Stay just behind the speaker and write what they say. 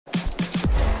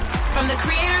From the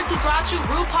creators who brought you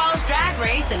RuPaul's Drag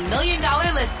Race and Million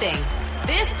Dollar Listing,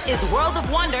 this is World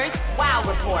of Wonders Wow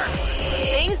Report.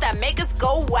 Things that make us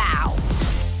go wow.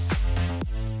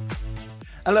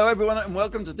 Hello, everyone, and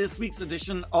welcome to this week's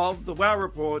edition of the Wow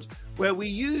Report, where we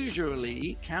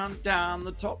usually count down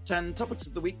the top 10 topics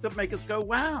of the week that make us go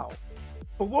wow.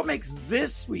 But what makes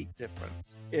this week different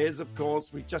is, of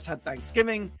course, we just had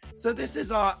Thanksgiving, so this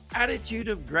is our Attitude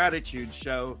of Gratitude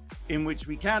show, in which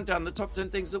we count down the top 10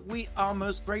 things that we are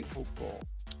most grateful for.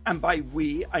 And by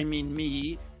we, I mean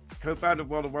me, co-founder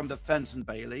of World of Wonder, Fenton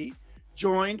Bailey,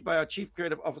 joined by our Chief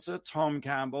Creative Officer, Tom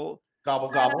Campbell, Gobble,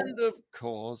 gobble. and, of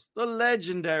course, the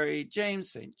legendary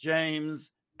James St. James,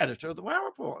 editor of the Wow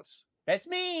Report. That's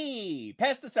me.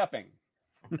 Pass the stuffing.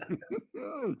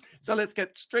 So let's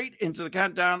get straight into the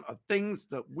countdown of things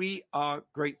that we are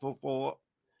grateful for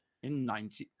in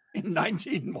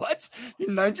 1922. What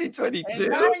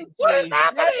is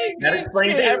happening? That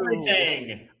explains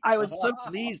everything. I was so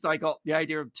pleased I got the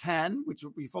idea of 10, which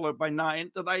would be followed by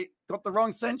 9, that I got the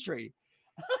wrong century.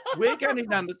 We're counting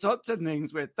down the top 10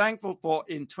 things we're thankful for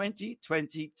in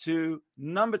 2022.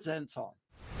 Number 10, Tom.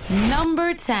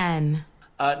 Number 10.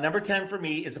 Number 10 for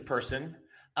me is a person.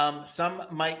 Some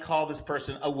might call this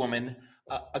person a woman,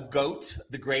 a goat,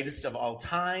 the greatest of all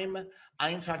time. I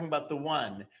am talking about the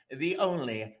one, the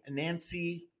only,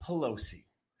 Nancy Pelosi.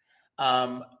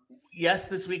 Yes,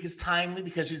 this week is timely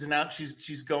because she's announced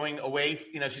she's going away.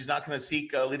 She's not going to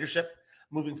seek leadership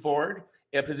moving forward,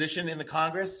 a position in the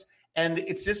Congress. And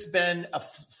it's just been a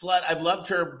flood. I've loved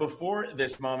her before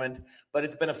this moment, but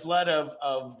it's been a flood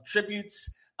of tributes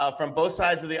from both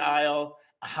sides of the aisle,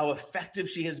 how effective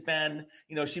she has been.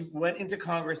 She went into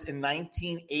Congress in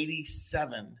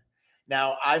 1987.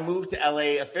 Now, I moved to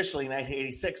LA officially in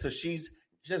 1986, so she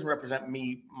doesn't represent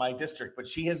my district, but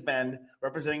she has been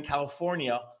representing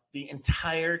California the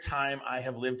entire time I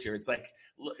have lived here. It's like,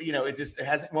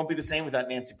 it won't be the same without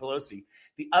Nancy Pelosi.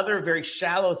 The other very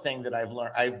shallow thing that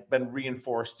I've been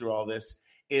reinforced through all this,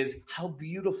 is how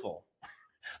beautiful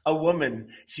a woman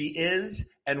she is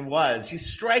and was.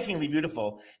 She's strikingly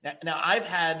beautiful. Now I've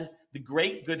had the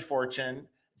great good fortune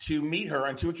to meet her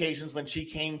on 2 occasions when she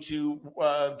came to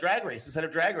Drag Race, the set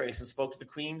of Drag Race, and spoke to the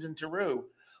Queens and Teru,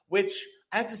 which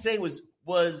I have to say was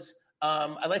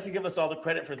I'd like to give us all the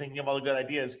credit for thinking of all the good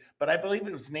ideas, but I believe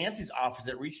it was Nancy's office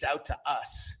that reached out to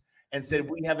us and said,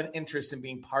 we have an interest in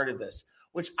being part of this,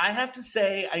 which I have to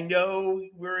say, I know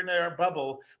we're in our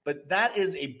bubble, but that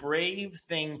is a brave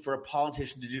thing for a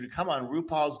politician to do, to come on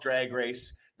RuPaul's Drag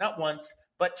Race, not once,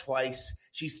 but twice.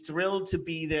 She's thrilled to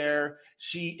be there.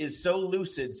 She is so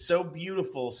lucid, so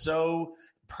beautiful, so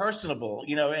personable,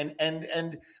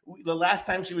 and the last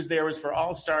time she was there was for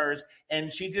All Stars,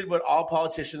 and she did what all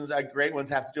politicians, great ones,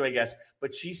 have to do, I guess,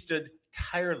 but she stood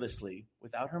tirelessly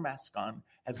without her mask on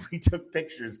as we took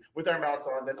pictures with our masks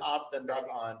on, then off, then back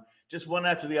on, just one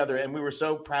after the other, and we were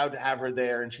so proud to have her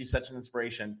there, and she's such an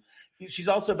inspiration. She's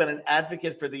also been an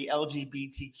advocate for the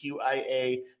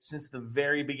LGBTQIA since the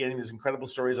very beginning. There's incredible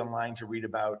stories online to read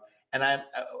about. And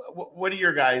what are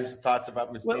your guys' thoughts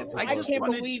about Ms. Nancy Pelosi? I can't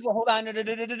believe. Hold on,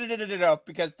 no,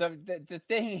 because the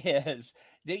thing is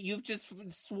that you've just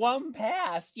swum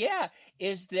past. Yeah,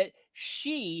 is that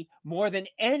she, more than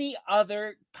any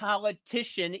other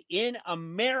politician in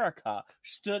America,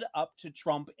 stood up to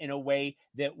Trump in a way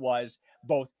that was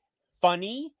both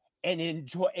funny and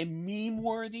meme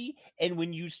worthy. And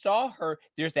when you saw her,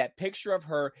 there's that picture of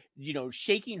her,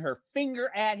 shaking her finger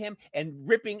at him and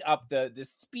ripping up the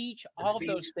speech, all of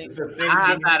those things. I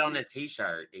have that on a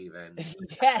t-shirt even.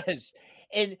 Yes.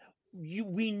 And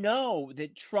we know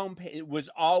that Trump was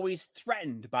always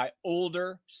threatened by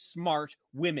older, smart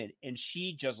women, and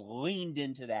she just leaned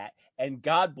into that, and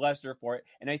God bless her for it.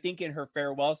 And I think in her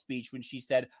farewell speech, when she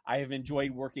said, I have enjoyed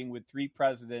working with 3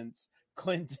 presidents,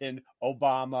 Clinton,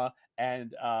 Obama,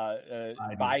 and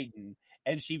Biden,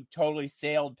 and she totally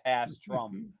sailed past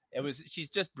Trump. She's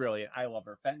just brilliant. I love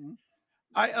her. Fenton?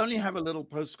 I only have a little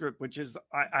postscript, which is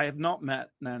I have not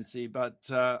met Nancy, but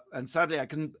and sadly I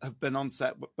couldn't have been on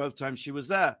set both times she was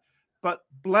there. But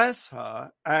bless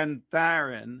her and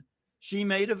Darren, she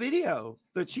made a video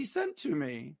that she sent to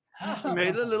me. She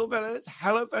made a little bit of it.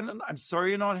 Hello, Fenton. I'm sorry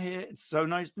you're not here. It's so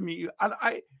nice to meet you. And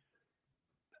I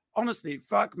honestly,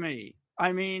 fuck me.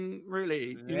 I mean,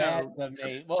 really,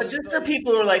 But just for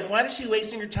people who are like, why is she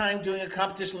wasting her time doing a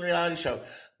competition reality show?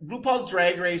 RuPaul's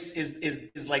Drag Race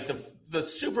is like the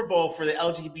Super Bowl for the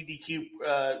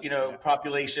LGBTQ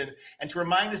population, and to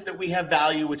remind us that we have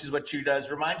value, which is what she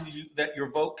does. Remind you that your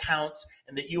vote counts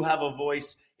and that you have a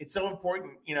voice. It's so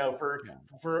important,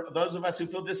 for those of us who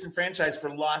feel disenfranchised for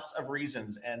lots of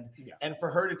reasons, and for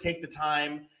her to take the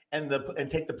time and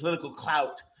take the political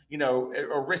clout,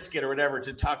 or risk it or whatever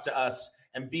to talk to us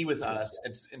and be with us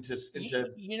and to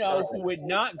who would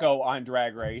not go on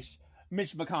Drag Race?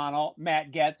 Mitch McConnell,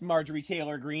 Matt Getz, Marjorie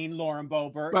Taylor Greene, Lauren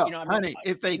Boebert. Well, honey,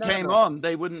 if they came on,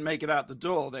 they wouldn't make it out the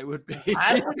door. They would be.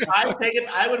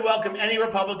 I would welcome any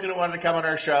Republican who wanted to come on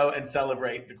our show and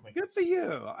celebrate the Queen. Good for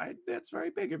you. That's very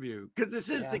big of you, because this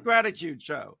is the gratitude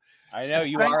show. I know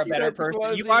you are a better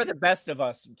person. You are the best of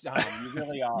us, Tom. You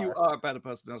really are. You are a better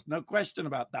person than us. No question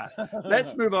about that.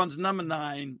 Let's move on to number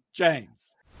 9,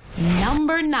 James.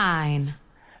 Number 9.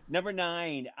 Number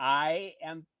 9, I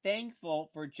am thankful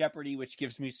for Jeopardy, which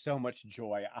gives me so much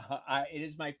joy. It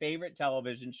is my favorite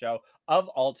television show of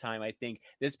all time, I think.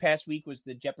 This past week was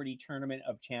the Jeopardy Tournament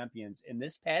of Champions. And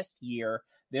this past year,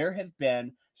 there have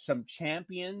been some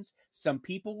champions, some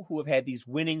people who have had these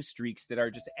winning streaks that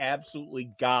are just absolutely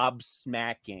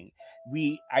gobsmacking.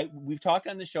 We've talked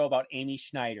on the show about Amy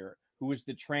Schneider, who was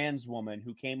the trans woman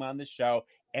who came on the show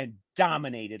and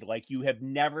dominated like you have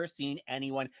never seen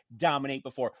anyone dominate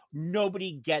before.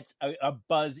 Nobody gets a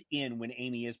buzz in when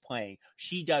Amy is playing.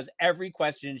 She does every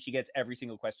question. She gets every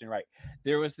single question right.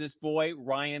 There was this boy,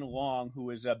 Ryan Long, who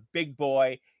was a big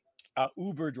boy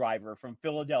Uber driver from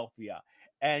Philadelphia.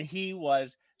 And he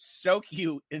was so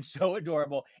cute and so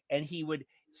adorable. And he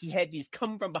had these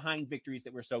come from behind victories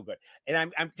that were so good.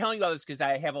 And I'm telling you all this because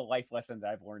I have a life lesson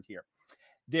that I've learned here.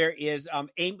 There is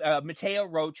Mateo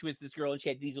Roach, who is this girl, and she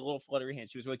had these little fluttery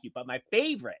hands. She was really cute. But my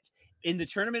favorite in the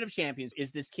Tournament of Champions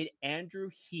is this kid, Andrew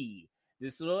He,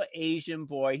 this little Asian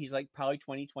boy. He's like probably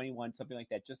 20, 21, something like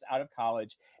that, just out of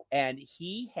college. And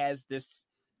he has this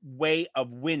way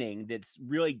of winning that's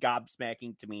really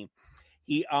gobsmacking to me.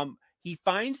 He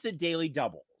finds the daily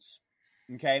doubles,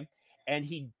 okay? And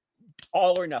he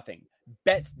all or nothing.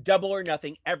 Bets double or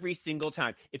nothing every single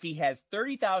time. If he has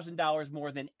 $30,000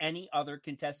 more than any other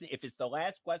contestant, if it's the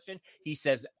last question, he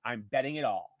says, I'm betting it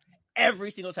all.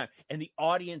 Every single time. And the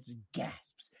audience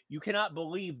gasps. You cannot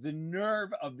believe the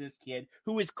nerve of this kid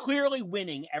who is clearly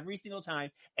winning every single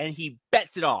time, and he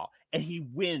bets it all. And he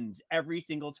wins every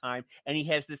single time. And he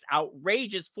has this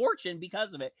outrageous fortune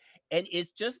because of it. And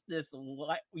it's just this,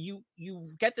 you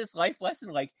get this life lesson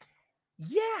like,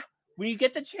 yeah, when you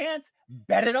get the chance,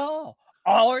 bet it all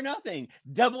or nothing,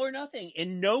 double or nothing,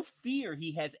 and no fear.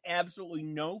 He has absolutely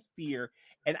no fear.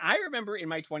 And I remember in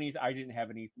my 20s, I didn't have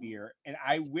any fear. And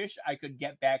I wish I could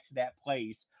get back to that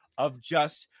place of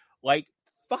just like,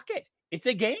 fuck it. It's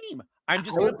a game. I'm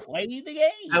just going to play the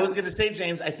game. I was going to say,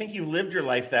 James, I think you lived your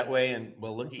life that way. And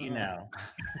well, look at you now.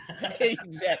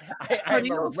 Exactly. I'm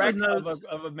a wreck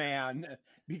of a man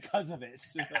because of it.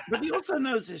 But he also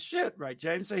knows his shit, right,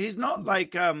 James? So he's not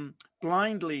like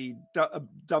blindly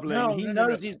doubling. No, he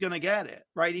knows he's going to get it,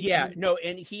 right?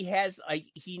 And he has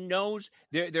he knows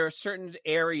there are certain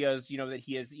areas, that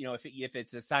he is, if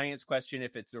it's a science question,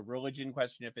 if it's a religion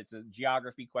question, if it's a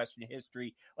geography question,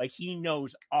 history, like he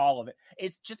knows all of it.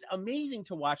 It's just amazing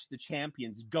to watch the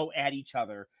champions go at each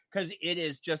other because it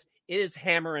is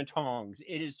hammer and tongs.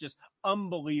 It is just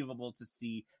unbelievable to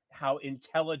see how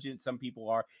intelligent some people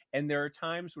are. And there are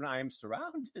times when I am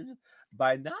surrounded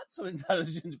by not so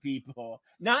intelligent people,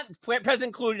 not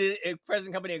present company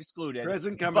excluded.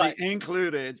 Present company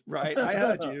included, right? I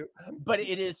heard you. But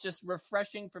it is just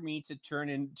refreshing for me to tune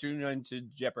into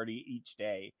Jeopardy each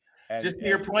day. Just to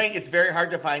your point, it's very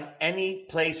hard to find any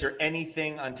place or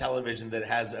anything on television that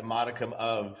has a modicum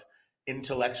of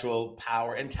intellectual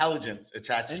power, intelligence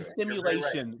attached to it. And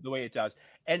stimulation the way it does.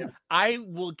 And I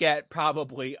will get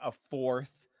probably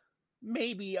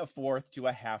maybe a fourth to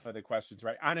a half of the questions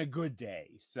right on a good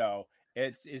day. So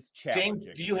it's challenging.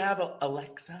 James, do you have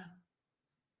Alexa?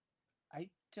 I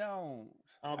don't.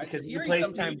 Oh, because you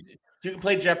can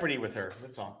play Jeopardy with her.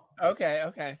 That's all.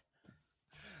 Okay.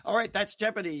 All right, that's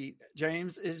Jeopardy.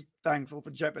 James is thankful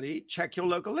for Jeopardy. Check your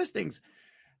local listings.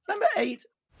 Number 8.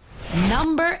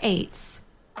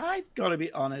 I've got to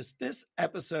be honest, this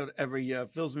episode every year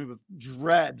fills me with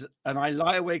dread, and I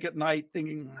lie awake at night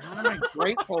thinking, what am I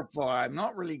grateful for? I'm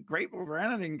not really grateful for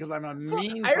anything because I'm a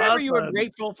mean I remember you were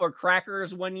grateful for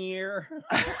crackers one year.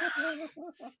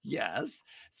 Yes.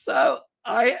 So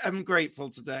I am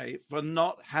grateful today for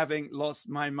not having lost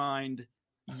my mind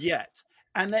yet.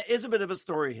 And there is a bit of a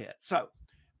story here. So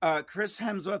Chris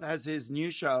Hemsworth has his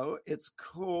new show. It's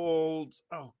called,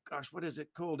 what is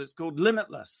it called? It's called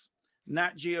Limitless,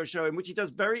 Nat Geo show, in which he does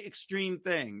very extreme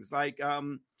things like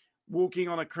walking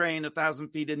on a crane 1,000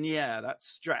 feet in the air. That's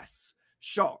stress.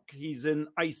 Shock. He's in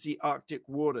icy Arctic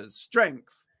waters.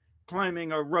 Strength.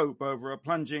 Climbing a rope over a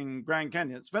plunging Grand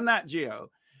Canyon. It's for Nat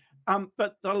Geo.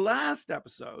 But the last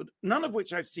episode, none of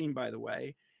which I've seen, by the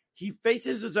way, he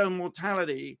faces his own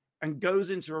mortality and goes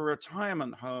into a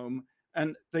retirement home,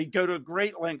 and they go to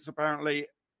great lengths apparently,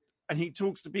 and he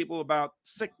talks to people about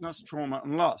sickness, trauma,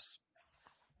 and loss,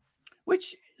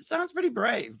 which sounds pretty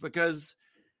brave because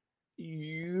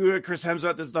Chris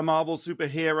Hemsworth is the Marvel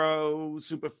superhero,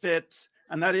 super fit,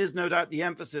 and that is no doubt the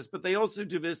emphasis. But they also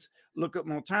do this look at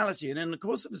mortality, and in the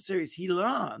course of the series, he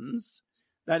learns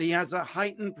that he has a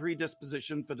heightened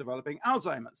predisposition for developing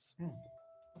Alzheimer's.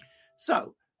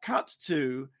 So, cut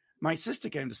to my sister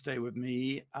came to stay with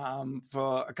me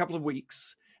for a couple of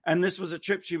weeks, and this was a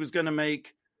trip she was going to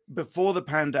make before the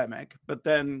pandemic, but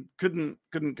then couldn't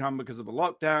come because of a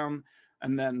lockdown.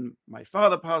 And then my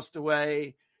father passed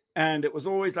away, and it was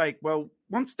always like, well,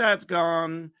 once Dad's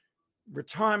gone,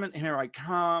 retirement, here I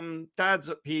come, Dad's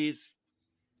at peace.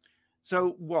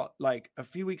 So what? Like a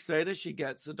few weeks later, she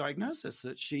gets a diagnosis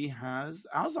that she has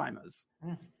Alzheimer's,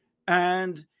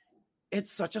 and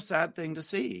it's such a sad thing to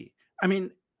see. I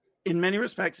mean, in many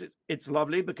respects, it's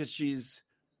lovely because she's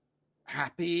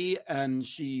happy and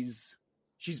she's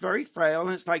very frail.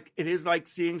 And it is like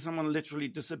seeing someone literally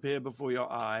disappear before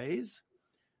your eyes.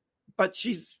 But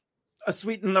she's a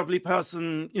sweet and lovely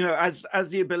person. You know, as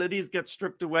the abilities get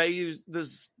stripped away,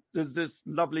 there's this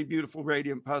lovely, beautiful,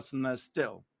 radiant person there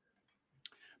still.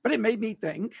 But it made me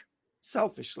think,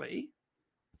 selfishly,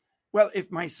 well,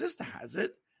 if my sister has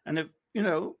it, and if,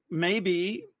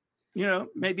 maybe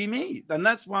me, then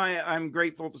that's why I'm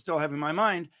grateful for still having my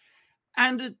mind.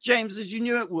 And James, as you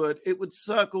knew it would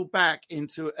circle back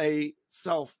into a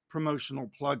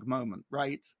self-promotional plug moment,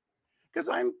 right? Because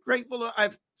I'm grateful that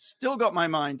I've still got my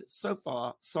mind so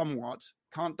far, somewhat,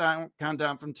 count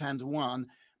down from 10 to 1,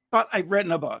 but I've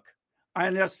written a book.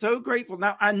 And I'm so grateful.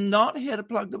 Now, I'm not here to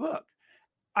plug the book.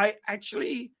 I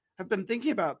actually have been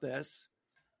thinking about this,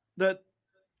 that,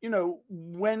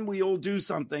 when we all do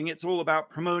something, it's all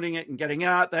about promoting it and getting it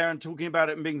out there and talking about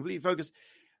it and being completely focused.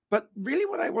 But really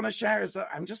what I want to share is that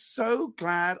I'm just so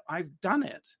glad I've done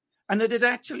it, and that it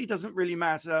actually doesn't really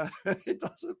matter. It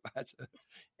doesn't matter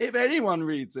if anyone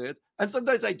reads it. And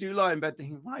sometimes I do lie in bed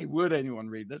thinking, why would anyone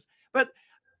read this? But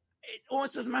it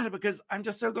almost doesn't matter because I'm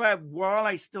just so glad while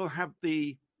I still have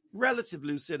the relative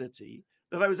lucidity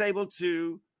that I was able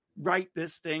to write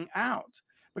this thing out.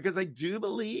 Because I do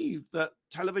believe that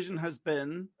television has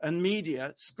been, and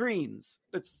media, screens,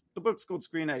 the book's called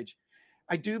Screen Age.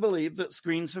 I do believe that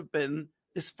screens have been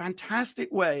this fantastic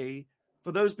way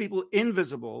for those people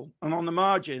invisible and on the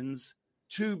margins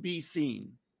to be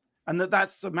seen. And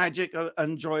that's the magic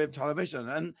and joy of television.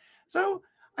 And so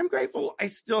I'm grateful I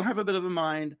still have a bit of a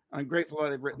mind. I'm grateful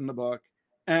that I've written the book.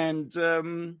 And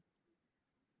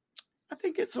I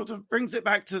think it sort of brings it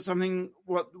back to something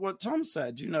what Tom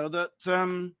said,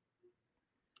 that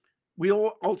we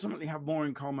all ultimately have more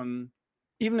in common.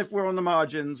 Even if we're on the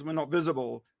margins and we're not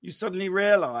visible, you suddenly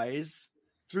realize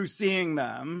through seeing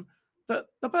them that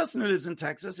the person who lives in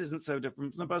Texas isn't so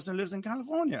different from the person who lives in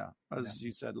California, as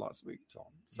you said last week, Tom.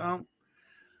 So,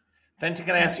 Fenton,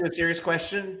 can I ask you a serious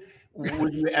question?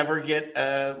 Would you ever get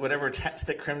whatever text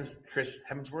that Chris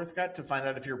Hemsworth got to find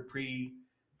out if you're pre?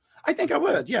 I think I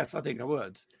would. Yes, I think I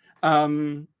would.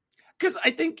 Because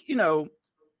I think,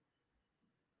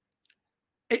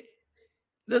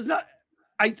 there's not.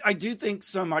 I do think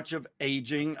so much of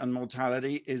aging and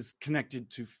mortality is connected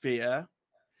to fear,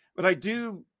 but I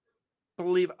do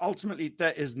believe ultimately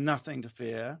there is nothing to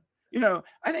fear.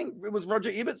 I think it was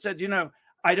Roger Ebert said,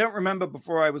 I don't remember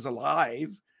before I was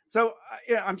alive. So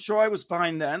I'm sure I was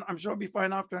fine then. I'm sure I'll be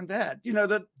fine after I'm dead.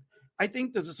 That I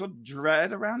think there's a sort of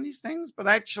dread around these things, but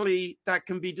actually that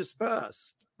can be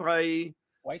dispersed by.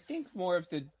 Well, I think more of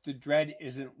the dread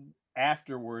isn't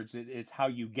afterwards, it's how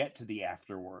you get to the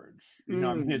afterwards.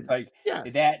 It's like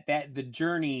that the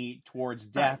journey towards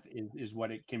death is what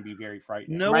it can be very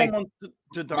frightening. No one wants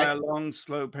to die a long,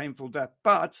 slow, painful death.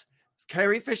 But as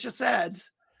Carrie Fisher said,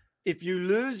 if you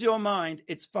lose your mind,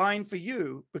 it's fine for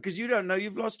you because you don't know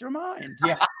you've lost your mind.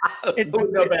 Yeah. It's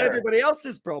everybody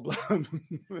else's problem.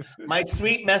 My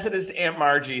sweet Methodist Aunt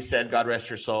Margie said, God rest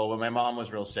her soul, when my mom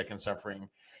was real sick and suffering,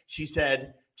 she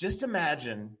said, just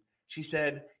imagine, she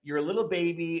said, you're a little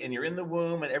baby and you're in the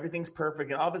womb and everything's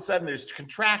perfect. And all of a sudden there's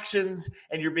contractions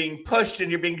and you're being pushed and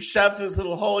you're being shoved to this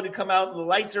little hole and you come out and the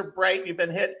lights are bright and you've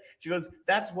been hit. She goes,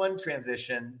 that's one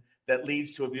transition that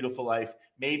leads to a beautiful life.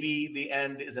 Maybe the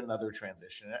end is another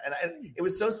transition. And it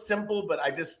was so simple, but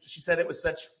she said it was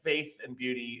such faith and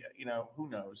beauty, who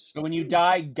knows? So when you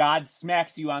die, God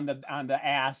smacks you on the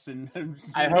ass and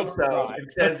I hope so.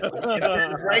 It says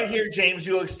right here, James,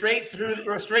 you go straight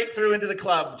through into the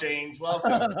club, James.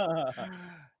 Welcome.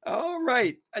 All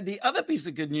right. And the other piece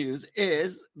of good news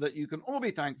is that you can all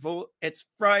be thankful. It's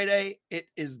Friday. It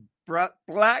is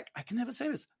black. I can never say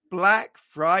this. Black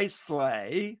Fry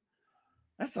Sleigh.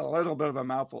 That's a little bit of a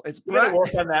mouthful. It's We got Black. to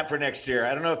work on that for next year.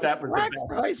 I don't know if that was Black the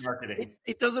Fry. best marketing.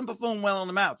 It doesn't perform well on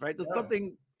the mouth, right? There's No.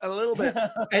 something a little bit.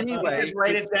 Anyway, Just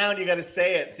write it down. You got to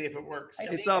say it. See if it works. I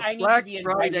It's think a I need to Black be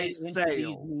invited Friday into sale.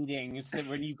 these meetings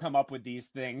when you come up with these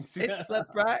things. it's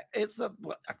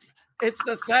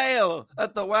the sale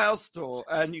at the Wow Store,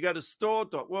 and you go to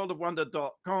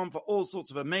store.worldofwonder.com for all sorts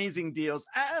of amazing deals.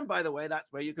 And by the way,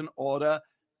 that's where you can order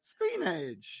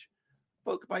Screenage,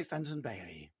 book by Fenton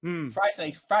Bailey.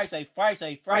 Frisley.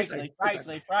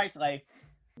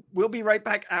 We'll be right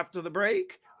back after the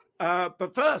break.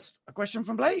 But first, a question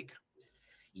from Blake.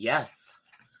 Yes.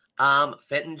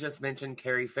 Fenton just mentioned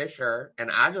Carrie Fisher, and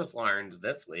I just learned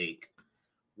this week,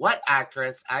 what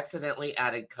actress accidentally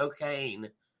added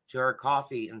cocaine to her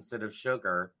coffee instead of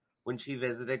sugar when she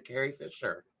visited Carrie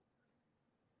Fisher?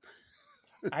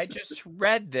 I just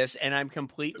read this and I'm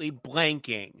completely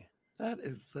blanking. That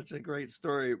is such a great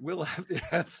story. We'll have the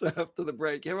answer after the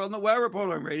break here on the Wow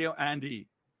Report on Radio Andy.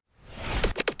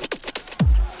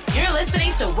 You're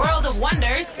listening to World of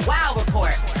Wonders Wow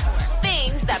Report.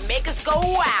 Things that make us go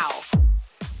wow.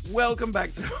 Welcome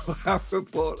back to Wow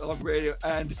Report on Radio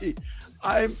Andy.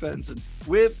 I'm Fenton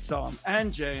with Tom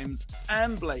and James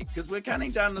and Blake because we're counting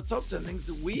down the top 10 things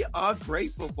that we are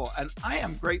grateful for. And I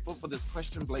am grateful for this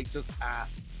question Blake just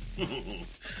asked.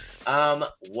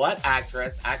 What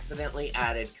actress accidentally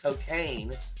added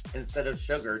cocaine instead of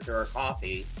sugar to her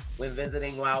coffee when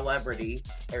visiting Wow-lebrity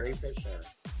Carrie Fisher?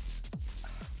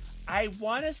 I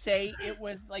want to say it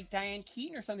was like Diane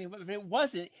Keaton or something, but it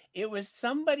wasn't. It was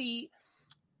somebody.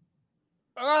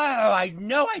 Oh, I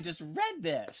know. I just read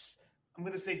this. I'm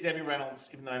going to say Debbie Reynolds,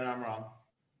 even though I know I'm wrong.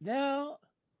 No,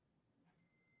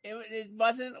 it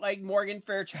wasn't like Morgan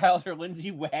Fairchild or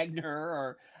Lindsay Wagner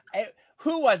or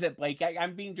who was it, Blake?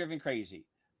 I'm being driven crazy.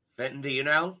 Fenton, do you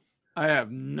know? I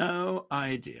have no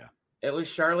idea. It was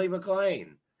Shirley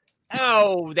MacLaine.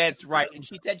 Oh, that's right. And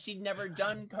she said she'd never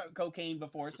done cocaine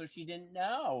before, so she didn't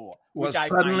know. Well, which I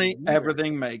suddenly find weird.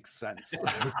 everything makes sense.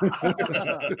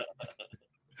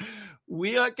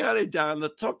 We are counting down the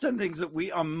top 10 things that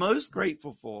we are most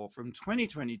grateful for from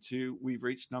 2022. We've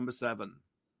reached number 7.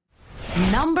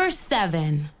 Number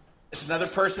 7. It's another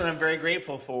person I'm very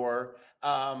grateful for.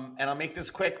 And I'll make this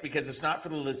quick because it's not for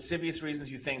the lascivious reasons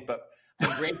you think, but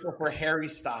I'm grateful for Harry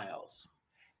Styles.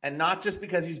 And not just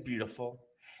because he's beautiful,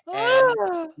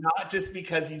 and not just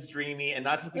because he's dreamy, and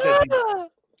not just because he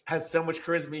has so much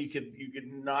charisma you could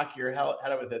knock your head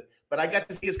out with it. But I got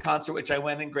to see his concert, which I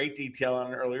went in great detail on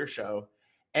an earlier show.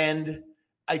 And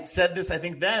I said this, I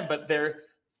think then, but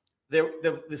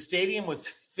the stadium was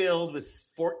filled with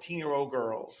 14-year-old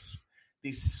girls,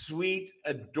 these sweet,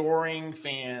 adoring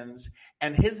fans.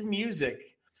 And his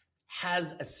music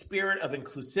has a spirit of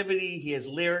inclusivity. He has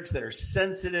lyrics that are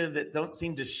sensitive, that don't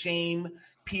seem to shame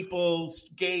people,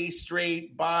 gay,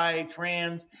 straight, bi,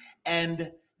 trans.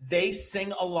 And they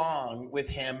sing along with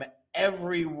him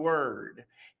every word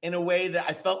in a way that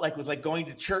I felt like was like going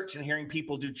to church and hearing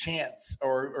people do chants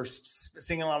or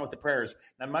sing along with the prayers.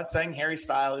 And I'm not saying Harry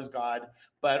Styles is God,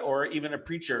 or even a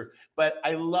preacher, but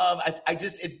I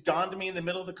just, it dawned on me in the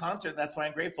middle of the concert. And that's why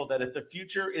I'm grateful that if the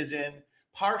future is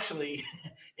partially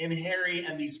in Harry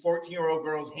and these 14-year-old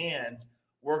girls' hands,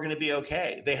 we're going to be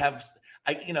okay. They have,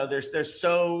 they're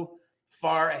so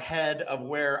far ahead of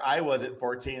where I was at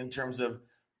 14 in terms of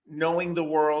knowing the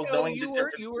world, knowing the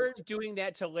different. You were doing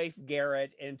that to Leif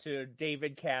Garrett and to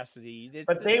David Cassidy.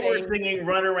 But they were singing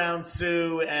Run Around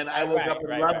Sue and I Woke Up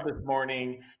in Love this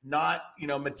morning, not,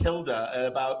 Matilda,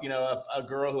 about, a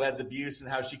girl who has abuse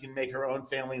and how she can make her own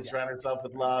family and surround herself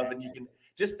with love. And you can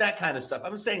just that kind of stuff.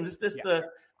 I'm saying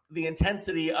the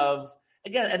intensity of,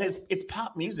 again, and it's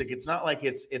pop music. It's not like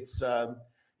it's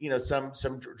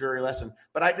some jury lesson,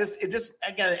 but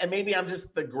again, and maybe I'm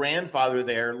just the grandfather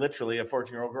there, literally of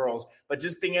 14-year-old girls, but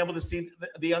just being able to see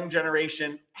the young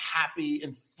generation happy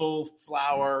in full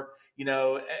flower,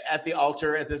 at the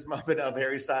altar at this moment of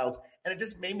Harry Styles. And it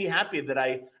just made me happy that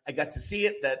I got to see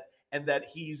it, that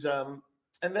he's, and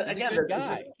then again, a good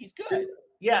guy. He's good.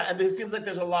 Yeah. And it seems like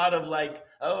there's a lot of like,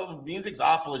 oh, music's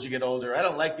awful as you get older. I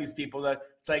don't like these people.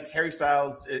 It's like Harry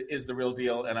Styles is the real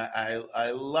deal. And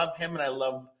I love him and I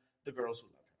love the girls who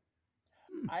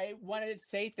love him. I wanted to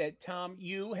say that, Tom,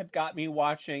 you have got me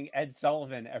watching Ed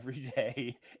Sullivan every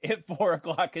day at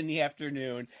 4:00 in the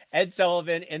afternoon. Ed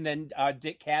Sullivan and then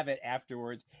Dick Cavett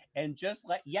afterwards. And just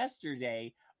like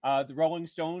yesterday, the Rolling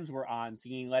Stones were on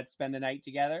singing Let's Spend the Night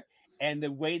Together. And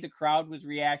the way the crowd was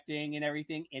reacting and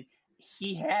everything. And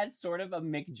he has sort of a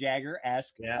Mick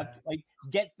Jagger-esque, like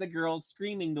gets the girls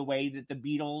screaming the way that the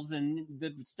Beatles and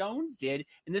the Stones did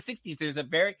in the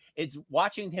 60s. It's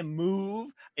watching him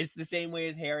move. It's the same way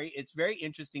as Harry. It's very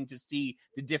interesting to see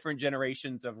the different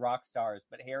generations of rock stars,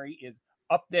 but Harry is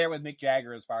up there with Mick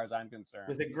Jagger as far as I'm concerned.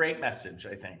 With a great message,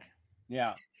 I think.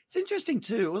 Yeah. It's interesting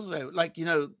too, also, like,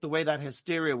 the way that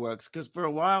hysteria works, because for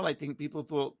a while I think people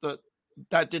thought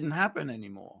that didn't happen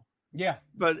anymore. Yeah,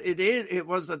 but it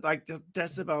was that, like, the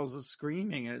decibels of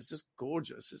screaming, and it's just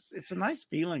gorgeous. It's a nice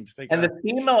feeling to take. And the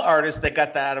female artist that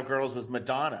got that out of girls was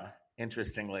Madonna.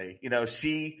 Interestingly,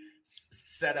 she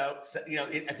set out.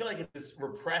 I feel like it's this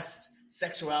repressed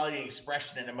sexuality,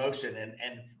 expression, and emotion,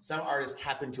 and some artists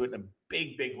tap into it in a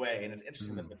big way. And it's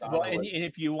interesting that Madonna. Well, and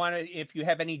if you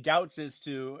have any doubts as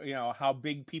to how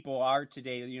big people are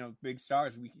today, big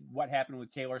stars, what happened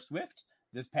with Taylor Swift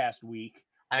this past week?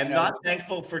 I'm not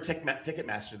thankful for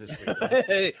Ticketmaster this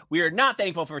week. We are not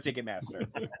thankful for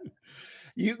Ticketmaster.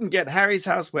 You can get Harry's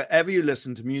House wherever you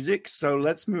listen to music. So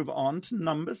let's move on to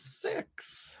number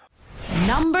 6.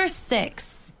 Number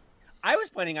 6. I was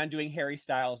planning on doing Harry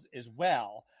Styles as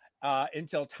well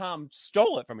until Tom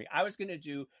stole it from me. I was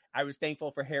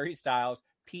thankful for Harry Styles,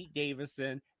 Pete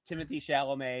Davidson, Timothy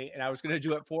Chalamet, and I was going to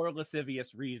do it for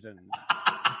lascivious reasons.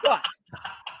 But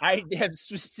I have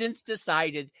since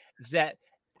decided that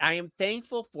I am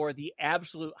thankful for the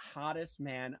absolute hottest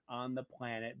man on the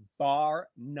planet, bar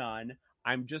none.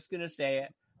 I'm just going to say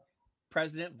it.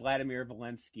 President Vladimir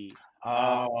Zelensky.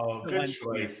 Oh, good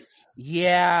choice.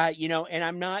 Yeah, and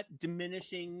I'm not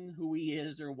diminishing who he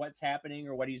is or what's happening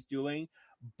or what he's doing.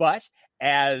 But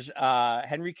as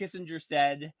Henry Kissinger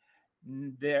said,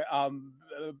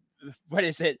 what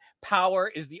is it? Power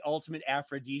is the ultimate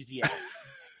aphrodisiac.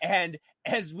 And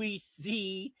as we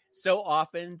see so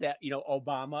often that,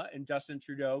 Obama and Justin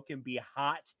Trudeau can be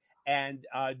hot and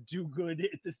do good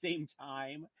at the same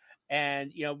time.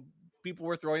 And, people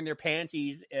were throwing their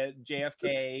panties at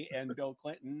JFK and Bill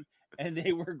Clinton, and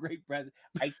they were great presidents.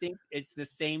 I think it's the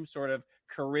same sort of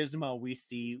charisma we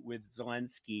see with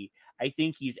Zelensky. I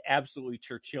think he's absolutely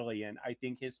Churchillian. I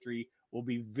think history will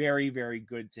be very, very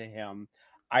good to him.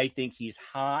 I think he's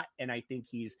hot, and I think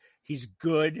he's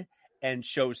good and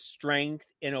shows strength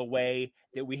in a way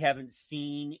that we haven't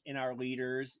seen in our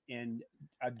leaders in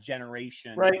a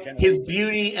generation. Right. His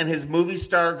beauty and his movie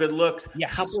star good looks,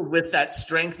 coupled with that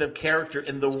strength of character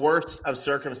in the worst of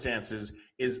circumstances,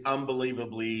 is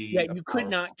unbelievably. Yeah, you could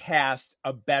not cast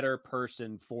a better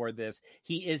person for this.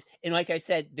 He is, and like I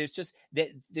said,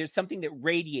 there's something that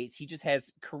radiates. He just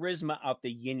has charisma out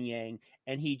the yin yang,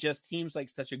 and he just seems like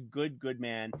such a good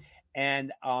man.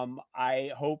 And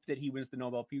I hope that he wins the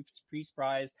Nobel Peace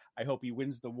Prize. I hope he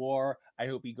wins the war. I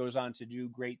hope he goes on to do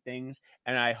great things.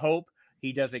 And I hope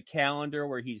he does a calendar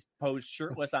where he's posed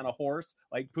shirtless on a horse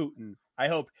like Putin. I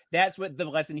hope that's what the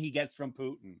lesson he gets from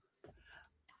Putin.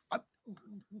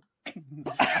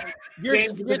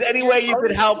 There's any way you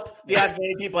could help the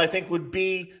Afghani people, I think, would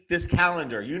be this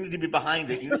calendar. You need to be behind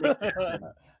it.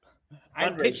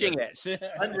 I'm pitching it.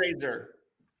 Fundraiser.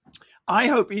 I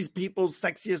hope he's people's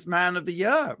sexiest man of the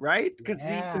year, right? Because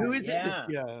who is it this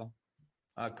year?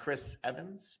 Chris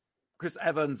Evans. Chris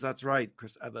Evans, that's right.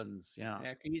 Chris Evans, yeah.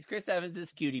 He's Chris Evans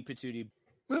is cutie patootie.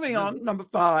 Moving on, number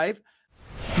 5.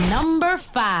 Number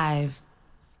 5.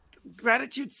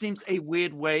 Gratitude seems a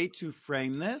weird way to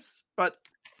frame this, but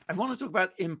I want to talk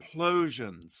about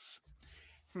implosions.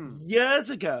 Years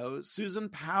ago, Susan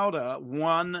Powder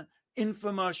won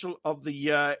Infomercial of the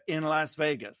Year in Las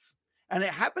Vegas. And it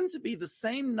happened to be the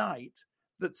same night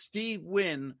that Steve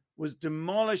Wynn was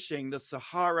demolishing the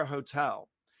Sahara Hotel.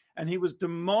 And he was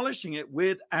demolishing it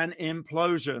with an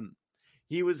implosion.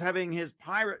 He was having his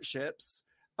pirate ships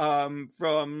from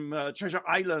Treasure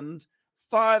Island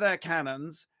fire their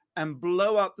cannons and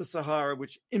blow up the Sahara,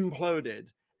 which imploded.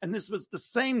 And this was the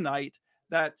same night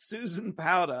that Susan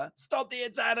Powder, stop the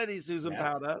insanity, Susan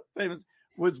Powder, famous,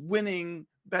 was winning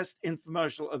Best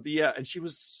Infomercial of the Year. And she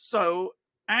was so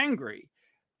angry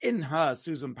in her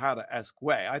Susan Powder-esque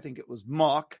way. I think it was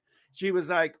mock. She was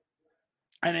like,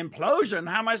 an implosion?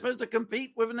 How am I supposed to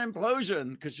compete with an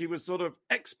implosion? Because she was sort of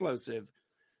explosive.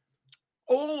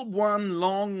 All one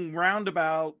long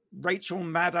roundabout Rachel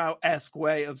Maddow-esque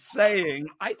way of saying,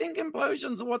 I think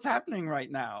implosions are what's happening right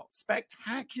now.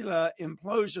 Spectacular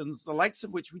implosions, the likes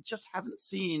of which we just haven't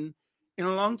seen in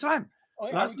a long time.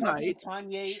 Last night,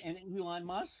 Kanye and Elon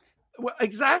Musk. Well,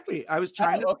 exactly. I was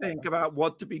trying to think about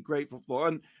what to be grateful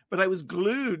for, but I was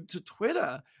glued to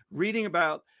Twitter reading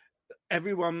about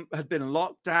everyone had been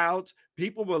locked out.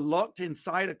 People were locked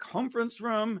inside a conference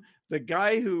room. The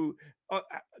guy who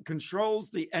controls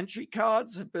the entry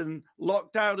cards had been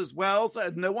locked out as well.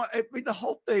 So no one, the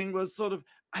whole thing was sort of,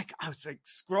 I was like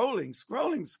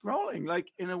scrolling,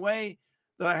 like in a way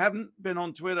that I haven't been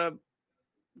on Twitter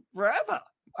forever.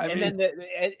 Then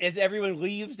as everyone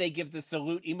leaves, they give the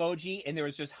salute emoji, and there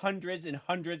was just hundreds and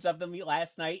hundreds of them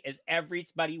last night as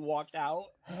everybody walked out.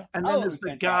 And then there's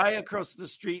the guy across the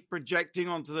street projecting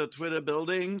onto the Twitter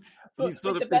building. He's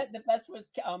the best was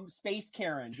Space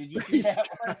Karen. Did you see that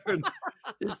one?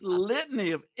 This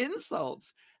litany of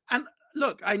insults. And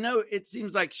look, I know it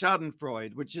seems like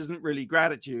Schadenfreude, which isn't really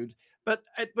gratitude, but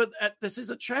this is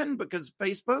a trend because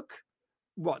Facebook,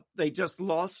 they just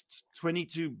lost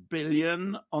 22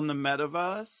 billion on the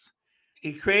metaverse.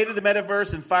 He created the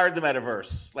metaverse and fired the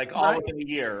metaverse, like all within a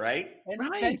year, right? And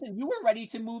Benson, you were ready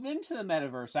to move into the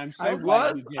metaverse. I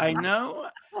was. I know.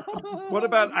 What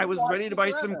about? I was ready to buy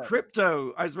some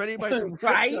crypto. I was ready to buy some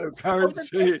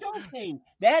cryptocurrency.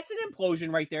 That's an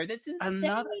implosion right there. That's insane.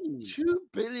 Another 2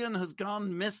 billion has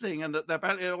gone missing, and they're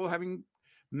apparently all having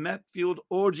meth-fueled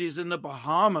orgies in the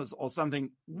Bahamas or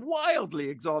something wildly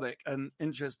exotic and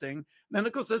interesting. Then,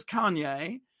 of course, there's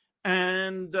Kanye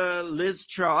and Liz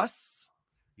Truss.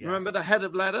 Yes. Remember the head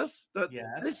of lettuce?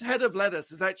 This head of lettuce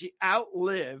has actually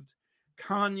outlived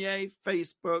Kanye,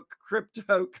 Facebook,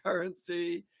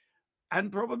 cryptocurrency,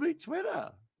 and probably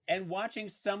Twitter. And watching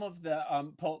some of the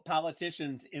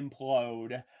politicians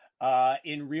implode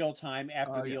in real time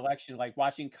after the election, like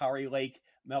watching Kari Lake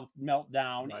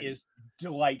meltdown is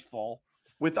delightful.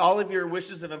 With all of your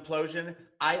wishes of implosion,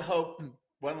 I hope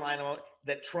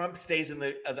that Trump stays in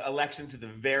the election to the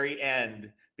very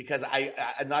end, because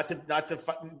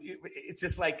it's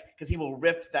just like, because he will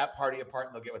rip that party apart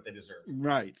and they'll get what they deserve.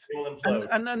 Right. It will implode.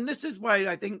 And this is why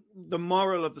I think the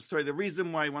moral of the story, the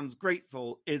reason why one's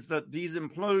grateful, is that these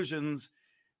implosions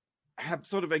have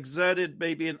sort of exerted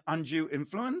maybe an undue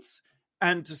influence.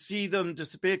 And to see them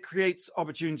disappear creates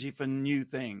opportunity for new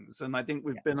things. And I think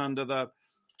we've been under the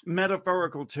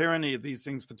metaphorical tyranny of these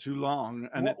things for too long.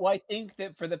 And I think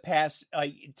that for the past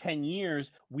 10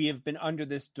 years, we have been under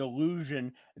this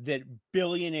delusion that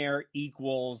billionaire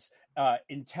equals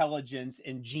intelligence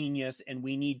and genius, and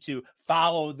we need to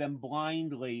follow them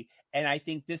blindly. And I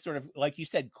think this sort of, like you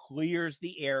said, clears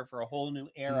the air for a whole new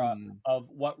era of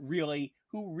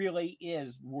who really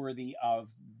is worthy of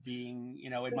being,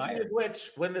 admired.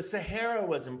 Which, when the Sahara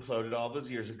was imploded all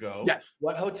those years ago,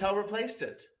 what hotel replaced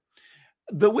it?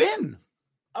 The Wynn.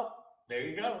 Oh, there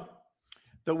you go.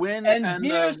 The Wynn. And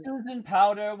dear Susan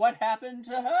Powter, what happened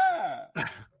to her?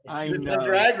 I know. The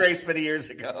Drag Race many years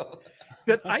ago.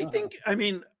 But I think,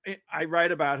 I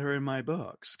write about her in my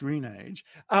book, Screen Age.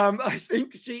 I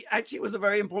think she actually was a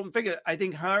very important figure. I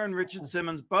think her and Richard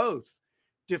Simmons both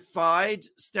defied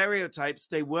stereotypes.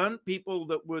 They weren't people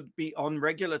that would be on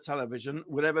regular television,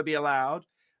 would ever be allowed.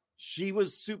 She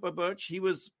was super butch. He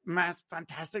was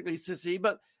fantastically sissy,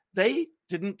 but they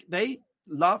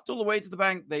laughed all the way to the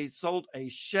bank. They sold a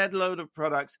shed load of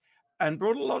products and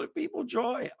brought a lot of people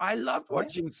joy. I loved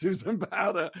watching Susan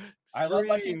Powter scream. I love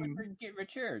watching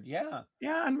Richard, yeah.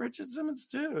 Yeah, and Richard Simmons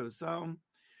too. So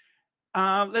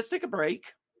let's take a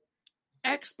break.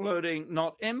 Exploding,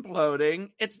 not imploding.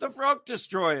 It's the Frog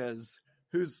Destroyers,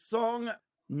 whose song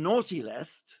Naughty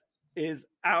List is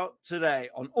out today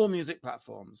on all music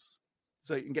platforms.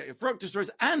 So you can get your Frog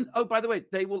Destroyers. And, oh, by the way,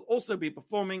 they will also be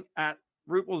performing at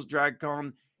RuPaul's Drag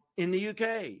Con in the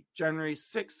UK, January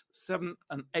 6th, 7th,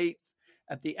 and 8th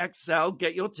at the XL.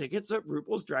 Get your tickets at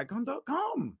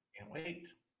RuPaul'sDragCon.com. Can't wait.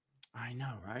 I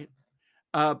know, right?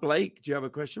 Blake, do you have a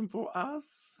question for us?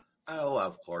 Oh,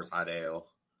 of course I do.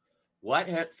 What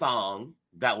hit song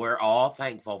that we're all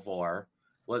thankful for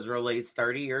was released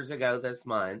 30 years ago this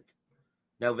month,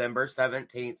 November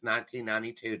 17th,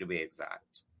 1992 to be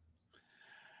exact?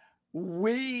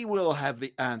 We will have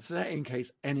the answer, in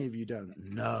case any of you don't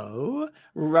know,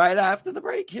 right after the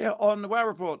break here on the Wow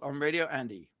Report on Radio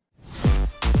Andy.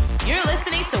 You're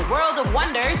listening to World of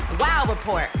Wonders Wow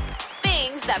Report.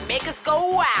 Things that make us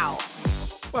go wow.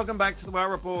 Welcome back to the Wow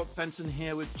Report. Fenton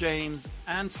here with James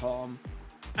and Tom.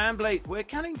 And Blake, we're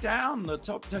counting down the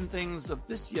top 10 things of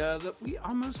this year that we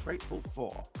are most grateful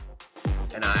for.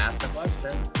 And I asked the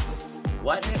question,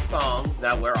 what hit song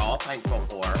that we're all thankful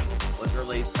for was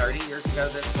released 30 years ago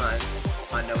this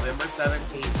month on November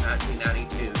 17th,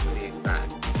 1992 to be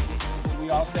exact? Can we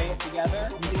all say it together?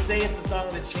 You can say it's the song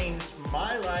that changed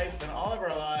my life and all of our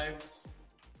lives.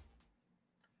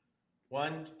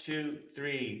 1, 2,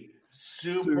 3.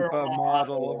 Supermodel.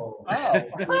 Oh,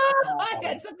 I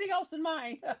had something else in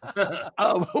mind. Oh,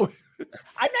 I'm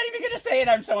not even going to say it.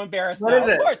 I'm so embarrassed. What is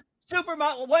it? Of course,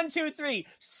 Supermodel. 1, 2, 3.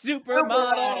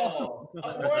 Supermodel.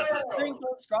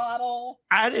 Sprinkle throttle.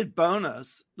 Added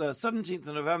bonus, the 17th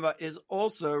of November is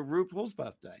also RuPaul's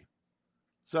birthday.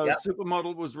 So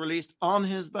Supermodel was released on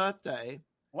his birthday.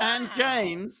 Wow. And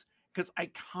James, because I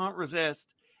can't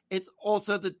resist, it's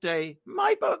also the day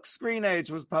my book Screen Age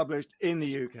was published in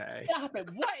the UK. Stop it.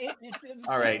 What?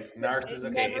 All right, Narc is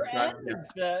okay. Never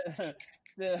ended.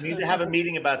 We need to have a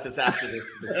meeting about this after this.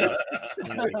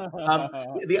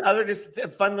 The other just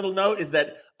fun little note is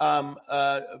that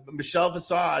Michelle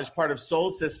Visage, part of Soul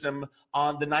System,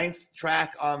 on the 9th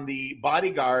track on the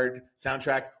Bodyguard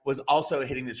soundtrack, was also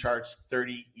hitting the charts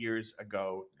 30 years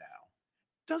ago now.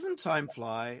 Doesn't time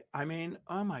fly? I mean,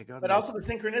 oh my God. But also the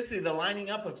synchronicity, the lining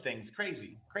up of things.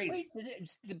 Crazy. Wait,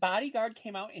 the Bodyguard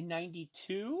came out in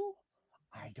 92?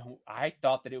 I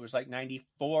thought that it was like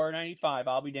 94, 95.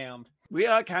 I'll be damned. We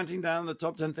are counting down the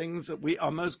top 10 things that we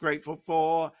are most grateful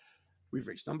for. We've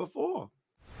reached number 4.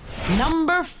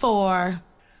 Number 4.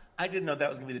 I didn't know that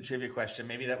was going to be the trivia question.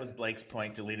 Maybe that was Blake's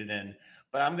point to lead it in.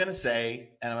 But I'm going to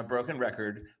say, and I'm a broken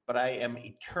record, but I am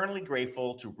eternally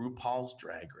grateful to RuPaul's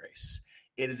Drag Race.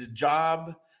 It is a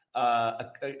job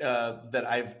that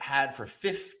I've had for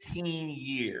 15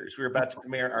 years. We're about to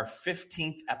premiere our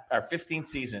 15th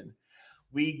season.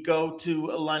 We go to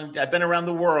London. I've been around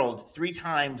the world 3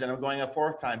 times, and I'm going a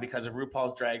 4th time because of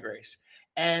RuPaul's Drag Race.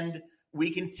 And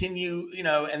we continue,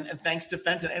 and thanks to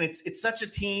Fenton. And it's such a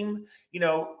team,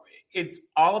 it's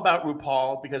all about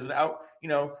RuPaul, because without,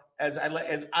 as I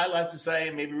like to say,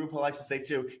 and maybe RuPaul likes to say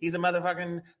too, he's a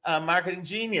motherfucking marketing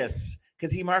genius,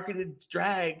 because he marketed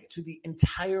drag to the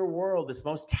entire world, this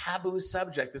most taboo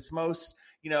subject, this most,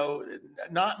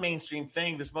 not mainstream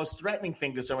thing, this most threatening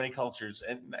thing to so many cultures,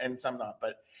 and some not,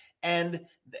 but and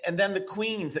then the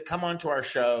queens that come onto our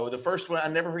show. The first one,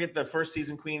 I'll never forget the first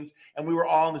season queens, and we were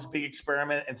all in this big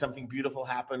experiment, and something beautiful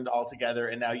happened all together.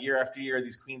 And now year after year,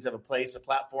 these queens have a place, a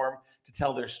platform to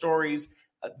tell their stories.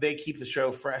 They keep the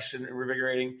show fresh and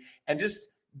revigorating, and just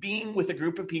being with a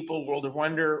group of people, World of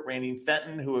Wonder, Randy and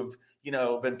Fenton, who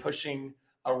have been pushing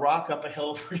a rock up a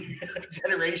hill for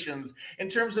generations in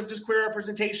terms of just queer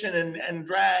representation and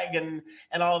drag and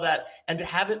all of that. And to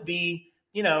have it be,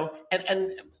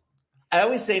 and I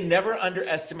always say never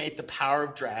underestimate the power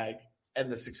of drag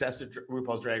and the success of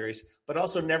RuPaul's Drag Race, but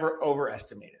also never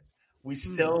overestimate it. We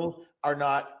still are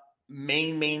not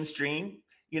mainstream.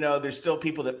 There's still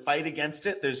people that fight against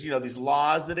it. There's, these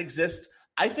laws that exist,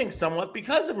 I think somewhat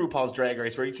because of RuPaul's Drag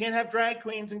Race, where you can't have drag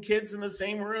queens and kids in the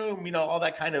same room, all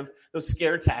that kind of those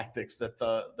scare tactics that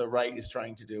the right is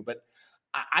trying to do. But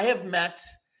I have met,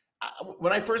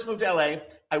 when I first moved to LA,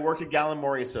 I worked at Gallen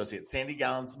Mori Associates, Sandy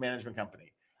Gallen's management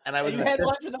company. And I was had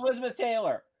lunch with Elizabeth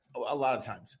Taylor. A lot of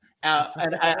times.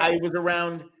 And I was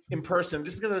around in person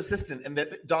just because I was assistant, and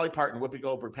that Dolly Parton, Whoopi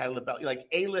Goldberg, Patti LaBelle, like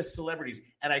A-list celebrities.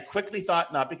 And I quickly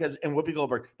thought, Whoopi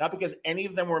Goldberg, not because any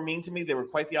of them were mean to me, they were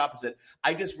quite the opposite.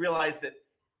 I just realized that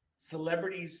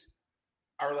celebrities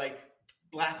are like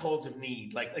black holes of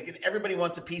need. Like everybody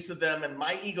wants a piece of them, and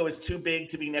my ego is too big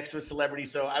to be next to a celebrity.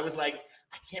 So I was like,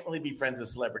 I can't really be friends with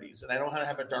celebrities, and I don't know how to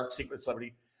have a dark secret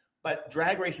celebrity. But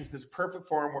Drag Race is this perfect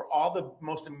forum where all the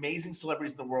most amazing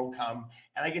celebrities in the world come,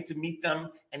 and I get to meet them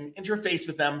and interface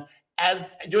with them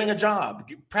as doing a job,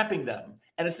 prepping them.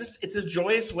 And it's a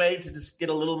joyous way to just get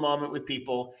a little moment with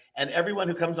people. And everyone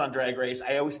who comes on Drag Race,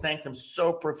 I always thank them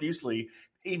so profusely,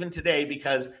 even today,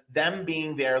 because them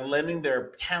being there, lending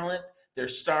their talent, their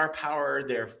star power,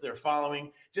 their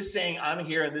following, just saying, I'm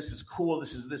here and this is cool.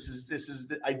 This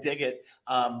is I dig it.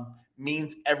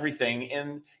 Means everything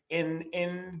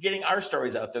in getting our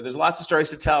stories out there. There's lots of stories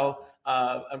to tell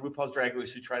on RuPaul's Drag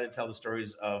Race. We try to tell the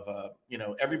stories of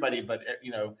everybody, but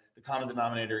the common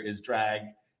denominator is drag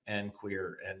and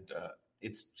queer, and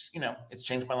it's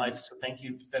changed my life. So thank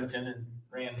you, Fenton and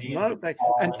Randy.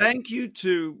 And thank you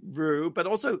to Ru, but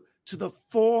also to the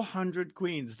 400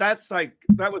 queens. That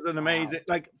was an amazing,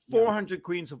 400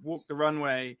 queens have walked the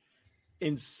runway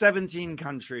in 17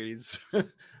 countries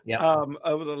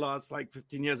over the last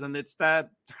 15 years. And it's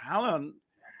that talent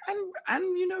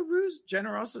and Ru's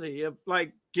generosity of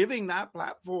giving that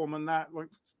platform and that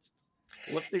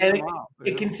lifting them up.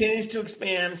 It continues to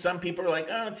expand. Some people are like,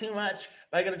 oh, too much.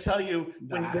 But I got to tell you,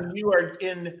 when you are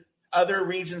in other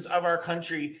regions of our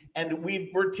country, and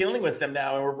we're dealing with them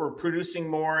now, and we're producing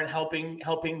more and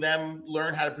helping them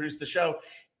learn how to produce the show.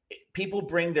 People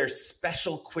bring their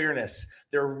special queerness,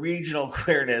 their regional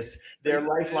queerness, their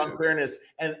lifelong queerness,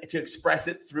 and to express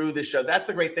it through the show. That's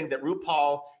the great thing, that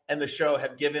RuPaul and the show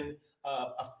have given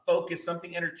a focus,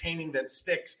 something entertaining that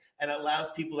sticks and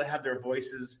allows people to have their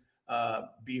voices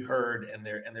be heard and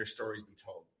their stories be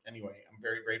told. Anyway, I'm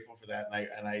very grateful for that,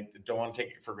 and I don't want to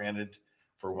take it for granted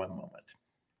for one moment.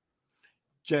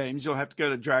 James, you'll have to go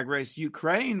to Drag Race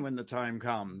Ukraine when the time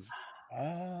comes.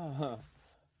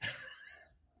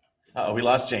 We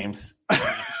lost James.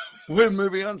 We're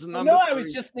moving on to number 3. I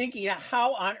was just thinking,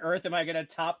 how on earth am I going to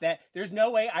top that? There's no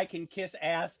way I can kiss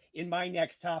ass in my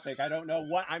next topic. I don't know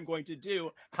what I'm going to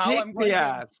do. Kick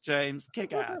ass, James.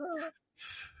 Kick ass.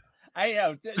 I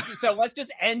know. So let's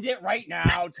just end it right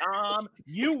now, Tom.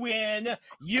 You win.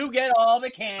 You get all the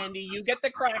candy. You get the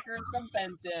crackers from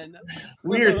Fenton.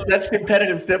 We are such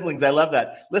competitive siblings. I love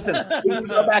that. Listen, we can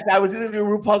go back. I was either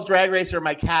doing RuPaul's Drag Race or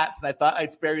my cats, and I thought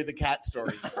I'd spare you the cat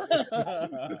stories.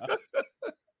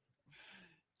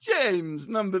 James,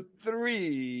 number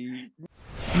 3.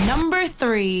 Number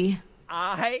 3.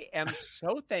 I am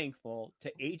so thankful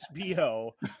to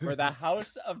HBO for the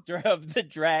House of the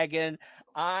Dragon.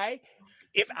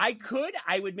 If I could,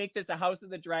 I would make this a House of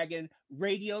the Dragon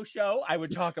radio show. I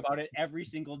would talk about it every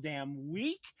single damn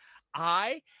week.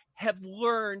 I have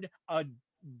learned a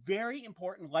very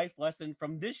important life lesson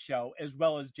from this show as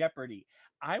well as Jeopardy.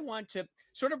 I want to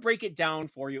sort of break it down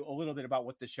for you a little bit about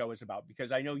what the show is about,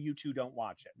 because I know you two don't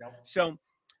watch it. No. So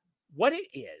what it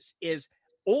is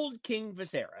old King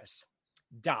Viserys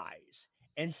dies,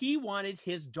 and he wanted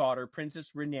his daughter,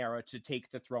 Princess Rhaenyra, to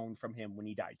take the throne from him when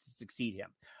he died, to succeed him.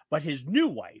 But his new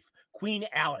wife, Queen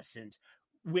Alicent,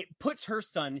 puts her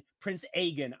son, Prince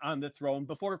Aegon, on the throne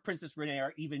before Princess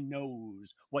Rhaenyra even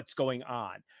knows what's going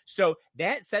on. So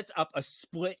that sets up a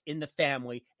split in the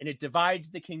family, and it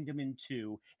divides the kingdom in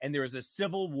two. And there is a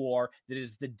civil war that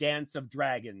is the Dance of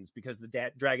Dragons, because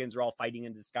the dragons are all fighting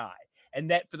in the sky. And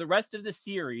that for the rest of the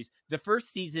series, the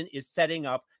first season is setting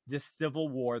up this civil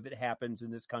war that happens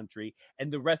in this country.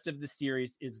 And the rest of the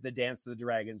series is the Dance of the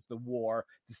Dragons, the war,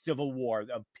 the civil war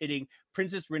of pitting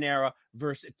Princess Rhaenyra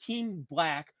versus Team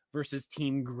Black versus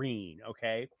Team Green.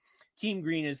 Okay. Team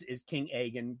Green is King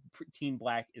Aegon. Team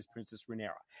Black is Princess Rhaenyra.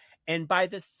 And by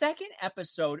the second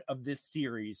episode of this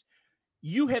series,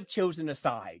 you have chosen a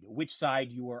side, which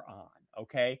side you are on.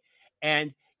 Okay.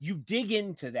 And you dig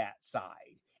into that side.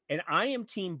 And I am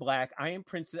Team Black. I am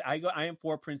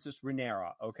for Princess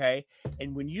Rhaenyra, okay?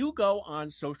 And when you go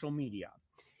on social media,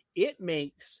 it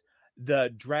makes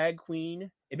the drag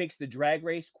queen, it makes the drag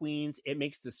race queens, it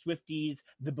makes the Swifties,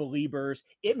 the Beliebers,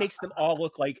 it makes them all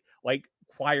look like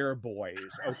choir boys,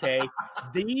 okay?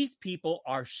 These people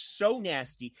are so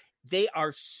nasty. They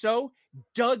are so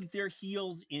dug their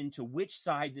heels into which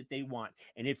side that they want.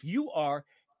 And if you are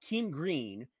Team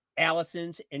Green,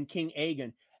 Alicent and King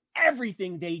Aegon,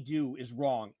 everything they do is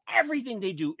wrong. Everything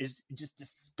they do is just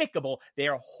despicable. They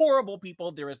are horrible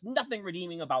people. There is nothing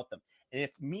redeeming about them. And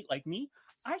if like me,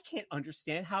 I can't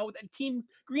understand how that Team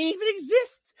Green even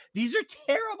exists. These are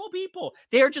terrible people.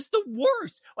 They are just the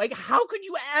worst. Like, how could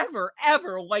you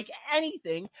ever like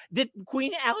anything that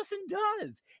Queen Alicent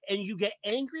does? And you get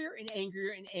angrier and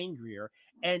angrier and angrier.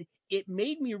 And it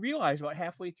made me realize about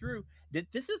halfway through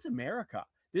that this is America.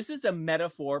 This is a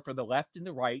metaphor for the left and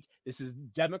the right. This is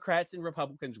Democrats and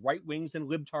Republicans, right wings and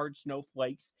libtard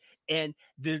snowflakes, and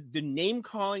the name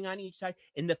calling on each side,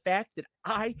 and the fact that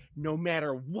I, no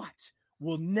matter what,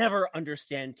 will never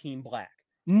understand Team Black.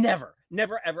 Never,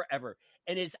 ever, ever.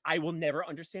 And I will never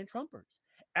understand Trumpers.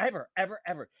 Ever.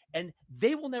 And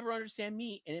they will never understand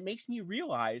me. And it makes me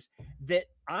realize that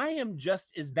I am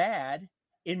just as bad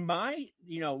in my,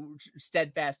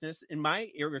 steadfastness, in my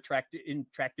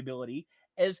intractability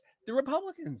as the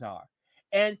Republicans are.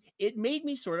 And it made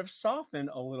me sort of soften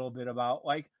a little bit about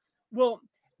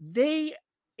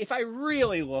if I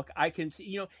really look, I can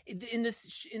see, in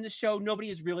the show, nobody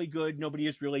is really good. Nobody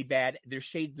is really bad. There's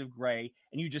shades of gray.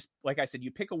 And you just, like I said, you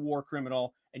pick a war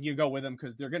criminal and you go with them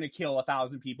because they're going to kill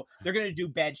 1,000 people. They're going to do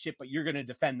bad shit, but you're going to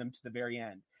defend them to the very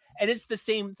end. And it's the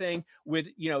same thing with,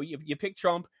 you pick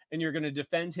Trump and you're going to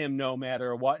defend him no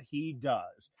matter what he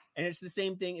does. And it's the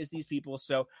same thing as these people.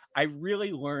 So I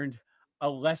really learned a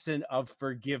lesson of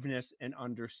forgiveness and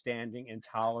understanding and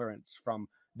tolerance from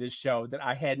this show that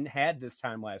I hadn't had this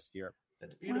time last year.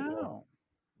 That's beautiful. Wow.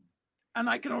 And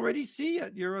I can already see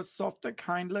it. You're a softer,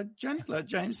 kinder, gentler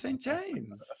James St.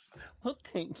 James. Well,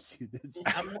 thank you.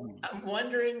 I'm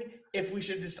wondering if we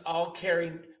should just all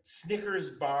carry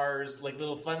Snickers bars, like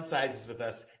little fun sizes with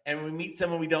us. And when we meet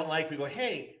someone we don't like, we go,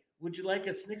 hey, would you like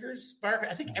a Snickers bar?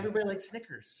 I think everybody likes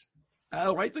Snickers.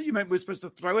 Oh, I thought you meant we're supposed to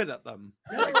throw it at them.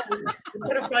 We're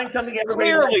going to find something everybody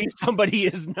Clearly, likes. somebody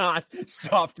is not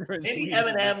softer. Maybe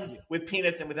M&Ms with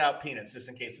peanuts and without peanuts, just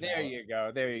in case. There you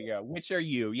go. Which are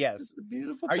you? Yes. It's a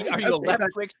beautiful Are thing. you a left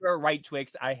Twix or a right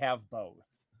Twix? I have both.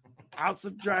 House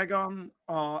of Dragon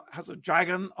on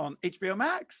HBO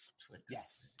Max. Yes.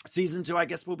 Season 2, I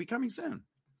guess, will be coming soon.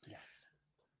 Yes.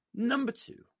 Number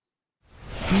 2.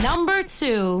 Number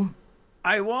 2.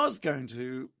 I was going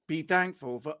to be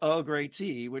thankful for Earl Grey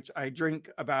tea, which I drink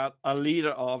about a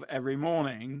liter of every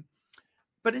morning.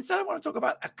 But instead, I want to talk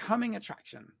about a coming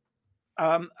attraction.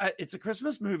 It's a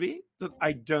Christmas movie that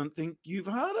I don't think you've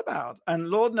heard about. And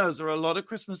Lord knows there are a lot of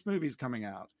Christmas movies coming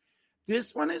out.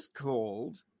 This one is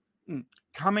called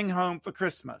Coming Home for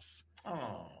Christmas.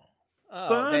 Oh,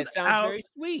 that sounds very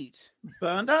sweet.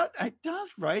 Burned out, it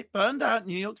does, right? Burned out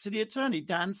New York City attorney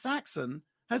Dan Saxon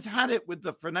has had it with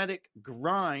the frenetic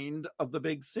grind of the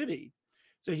big city.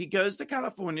 So he goes to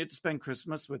California to spend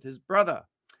Christmas with his brother.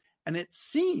 And it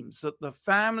seems that the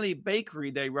family bakery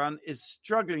they run is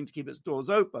struggling to keep its doors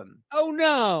open. Oh,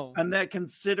 no. And they're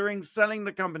considering selling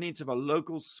the company to the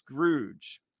local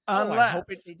Scrooge. I Unless hope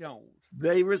they don't.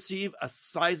 they receive a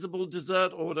sizable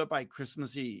dessert order by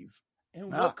Christmas Eve.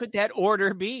 And what could that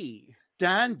order be?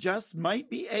 Dan just might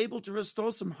be able to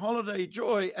restore some holiday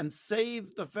joy and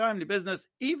save the family business,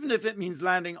 even if it means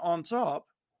landing on top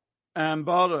and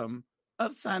bottom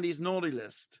of Sandy's naughty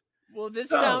list. Well, this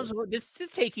So- is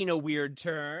taking a weird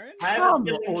turn. I have a Come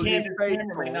feeling on, Candace you Cameron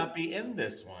faithful. might not be in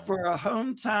this one. For a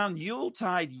hometown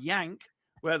Yuletide yank,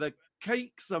 where the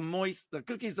cakes are moist, the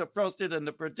cookies are frosted, and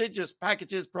the prodigious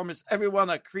packages promise everyone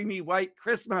a creamy white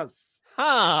Christmas.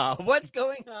 Huh? What's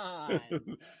going on?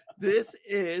 This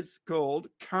is called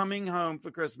Coming Home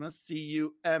for Christmas,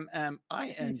 Cumming.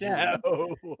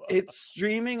 No. It's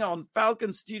streaming on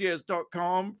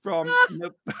falconstudios.com from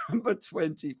November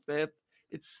 25th.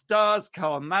 It stars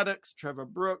Carl Maddox, Trevor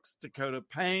Brooks, Dakota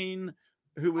Payne,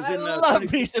 who was I in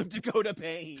love me some Dakota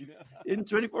Payne. in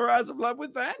 24 Hours of Love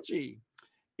with Vanjie.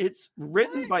 It's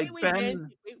written by Ben.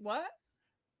 Wait, what?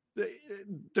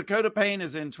 Dakota Payne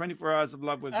is in 24 Hours of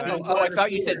Love with Vanjie. I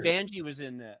thought you said Vanjie was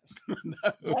in this.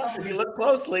 Well, if you look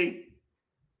closely,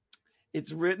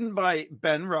 It's written by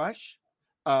Ben Rush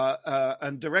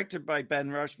and directed by Ben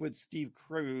Rush with Steve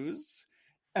Cruz.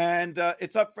 And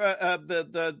it's up for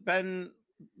the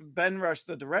Ben Rush,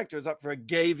 the director, is up for a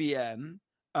Gavian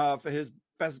for his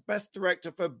best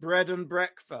director for Bread and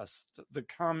Breakfast, The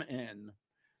Come In.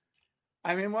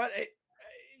 I mean,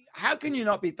 how can you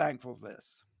not be thankful for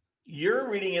this? you're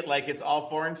reading it like it's all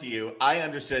foreign to you. I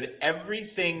understood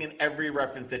everything and every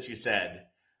reference that you said.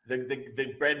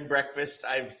 The bread and breakfast.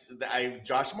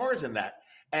 Josh Moore's in that,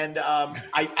 and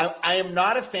I am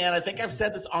not a fan. I think I've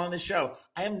said this on the show.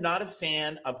 I am not a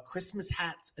fan of Christmas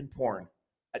hats and porn.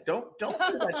 Don't do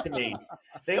that to me.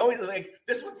 They always like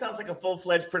this one sounds like a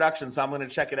full-fledged production, so I'm going to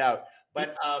check it out.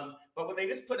 But when they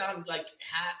just put on like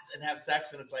hats and have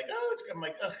sex, and it's like, I'm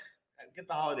like, ugh, get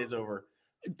the holidays over.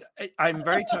 I'm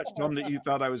very touched, Tom, that you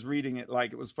felt I was reading it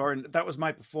like it was foreign. That was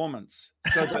my performance,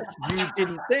 so that you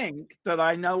didn't think that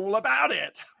I know all about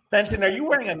it. Benson, are you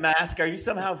wearing a mask? Are you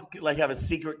somehow like have a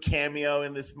secret cameo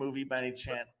in this movie by any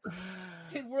chance?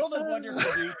 Did World of Wonder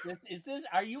produce this? Is this?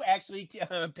 Are you actually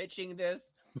pitching this?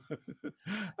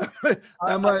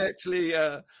 Am I actually?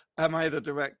 Am I the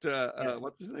director? Yes.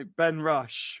 What's his name? Ben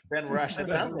Rush. Ben Rush. That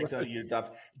sounds like something you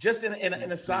adopt. Just in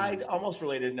a side, almost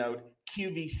related note,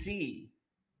 QVC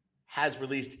has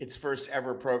released its first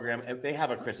ever program, and they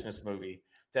have a Christmas movie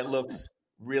that looks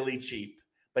really cheap.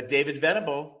 But David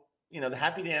Venable, the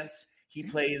Happy Dance, he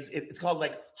plays. It's called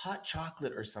like Hot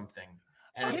Chocolate or something.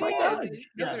 And it's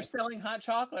They're selling hot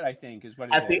chocolate, I think, is what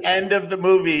it at is. the end of the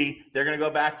movie, they're going to go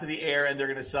back to the air and they're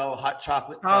going to sell hot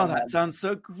chocolate. Oh, that sounds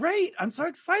so great! I'm so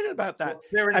excited about that.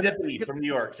 Serendipity from New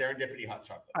York. Serendipity hot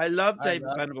chocolate. I love David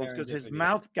love Venables because his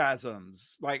Serendipity.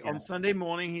 mouthgasms, like on Sunday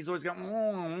morning, he's always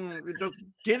going, just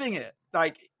giving it,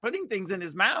 like putting things in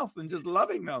his mouth and just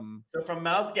loving them. So from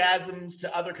mouthgasms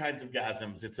to other kinds of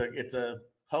gasms, it's a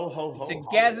ho ho ho. It's a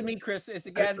gasmy Christmas. It's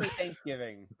a gasmy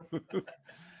Thanksgiving.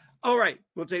 All right,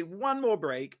 we'll take one more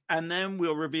break and then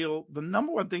we'll reveal the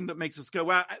number one thing that makes us go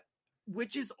wow,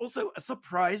 which is also a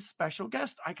surprise special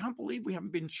guest. I can't believe we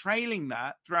haven't been trailing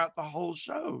that throughout the whole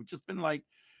show. Just been like,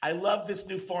 I love this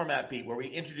new format, Pete, where we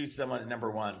introduce someone at number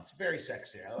one. It's very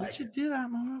sexy. I we like should it. do that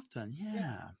more often.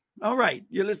 Yeah. All right,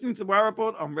 you're listening to the Wow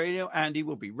Report on Radio Andy.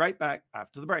 We'll be right back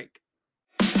after the break.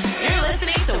 You're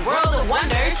listening to World of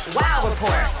Wonders Wow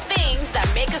Report. Things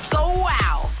that make us go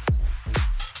wow.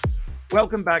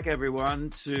 Welcome back, everyone,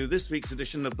 to this week's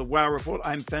edition of the Wow Report.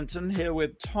 I'm Fenton, here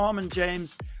with Tom and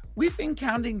James. We've been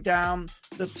counting down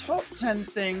the top 10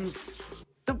 things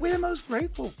that we're most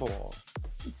grateful for.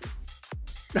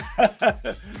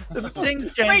 The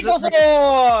things, James, Grateful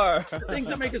that for! things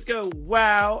that make us go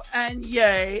wow and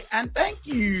yay and thank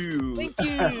you. Thank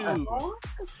you.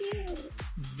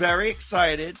 Very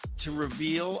excited to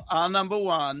reveal our number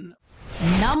one.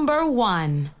 Number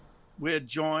 1. we're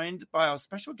joined by our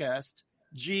special guest,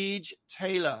 Jeej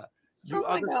Taylor. You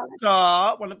are the God.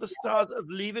 star, one of the stars of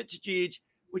Leave It to Jeej,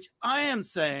 which I am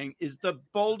saying is the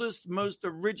boldest, most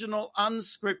original,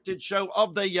 unscripted show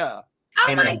of the year. Oh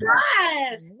Amen. my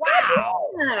God. Wow.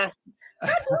 Goodness.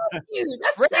 God bless you.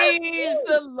 That's Praise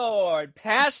so the Lord.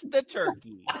 Pass the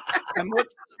turkey. And what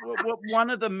one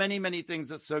of the many, many things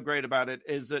that's so great about it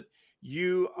is that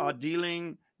you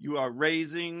are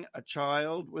raising a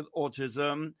child with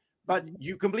autism, but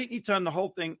you completely turn the whole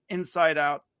thing inside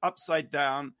out, upside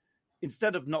down.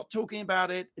 Instead of not talking about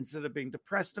it, instead of being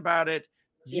depressed about it,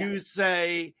 you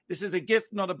say, this is a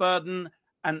gift, not a burden,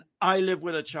 and I live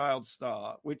with a child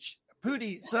star, which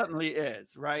Pootie certainly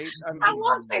is, right? I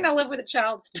love saying I live with a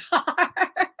child star.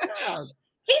 Yeah.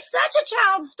 He's such a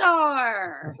child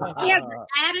star. He has the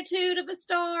attitude of a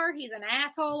star. He's an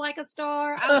asshole like a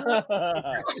star. I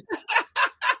love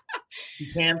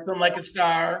He's handsome like a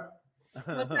star.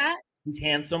 What's that? He's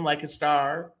handsome like a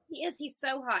star. He is. He's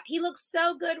so hot. He looks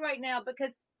so good right now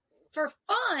because for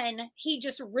fun, he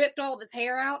just ripped all of his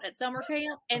hair out at summer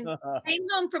camp and came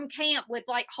home from camp with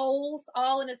like holes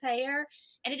all in his hair.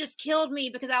 And it just killed me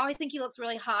because I always think he looks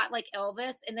really hot like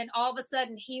Elvis. And then all of a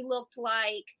sudden he looked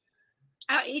like,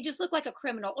 he just looked like a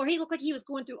criminal, or he looked like he was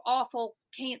going through awful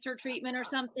cancer treatment or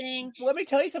something. Let me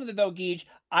tell you something though, Geej.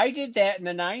 I did that in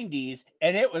the 90s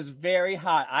and it was very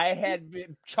hot. I had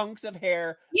chunks of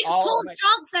hair. You just pulled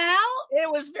chunks out? It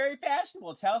was very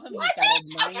fashionable. Tell him Was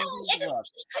he's got it? a 90s look.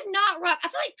 He could not rock. I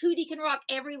feel like Pootie can rock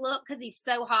every look because he's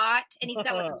so hot and he's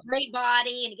got like a great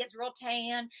body and he gets real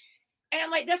tan. And I'm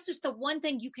like, that's just the one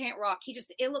thing you can't rock.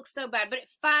 It looks so bad. But it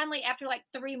finally, after like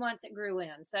 3 months, it grew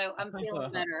in. So I'm feeling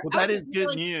better. Well, that is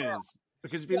good news.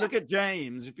 Because if you look at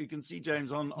James, if you can see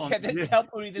James on then tell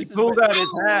Pootie this he pulled out his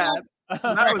hat.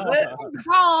 And that was it. It's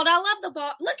bald. I love the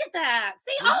bald. Look at that.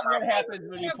 See, This all is my what favorite happens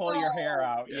when you things are pull your bald. hair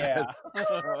out. Yeah. I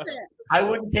love it. I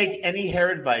wouldn't take any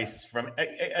hair advice from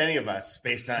any of us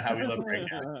based on how we look right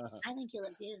now. I think you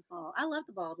look beautiful. I love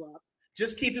the bald look.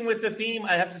 Just keeping with the theme,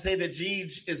 I have to say that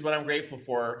Jeej is what I'm grateful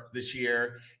for this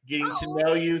year. Getting to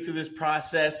know you through this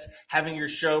process, having your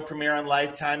show premiere on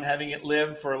Lifetime, having it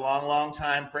live for a long, long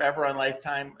time, forever on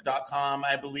Lifetime.com,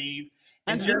 I believe.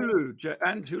 And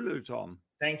Hulu, Tom.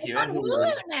 Thank you. It's on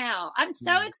Hulu now. I'm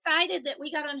so excited that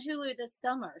we got on Hulu this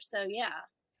summer. So yeah.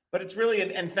 But it's really,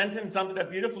 and Fenton summed it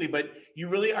up beautifully, but you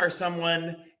really are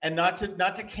someone, and not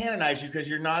to canonize you because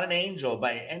you're not an angel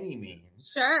by any means.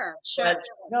 Sure. But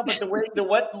the way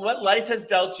what life has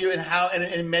dealt you and how, and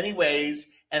in many ways,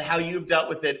 and how you've dealt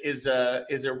with it is a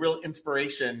real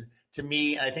inspiration to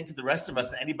me, and I think to the rest of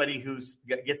us, anybody who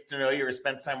gets to know you or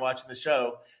spends time watching the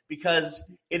show, because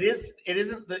it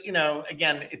isn't the,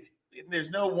 again, there's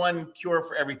no one cure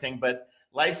for everything, but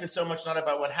life is so much not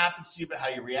about what happens to you, but how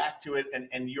you react to it,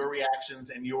 and your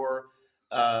reactions and your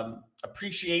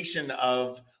appreciation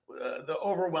of the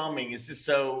overwhelming is just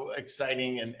so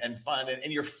exciting and fun,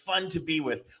 and you're fun to be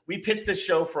with. We pitched this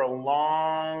show for a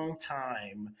long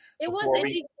time.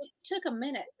 It took a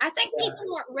minute. I think people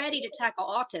weren't ready to tackle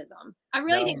autism. I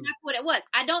really think that's what it was.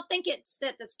 I don't think it's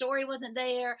that the story wasn't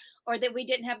there or that we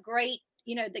didn't have great,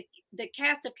 the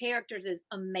cast of characters is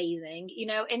amazing,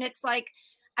 and it's like,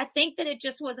 I think that it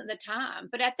just wasn't the time.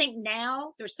 But I think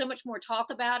now there's so much more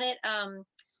talk about it.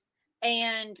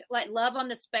 And like Love on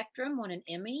the Spectrum won an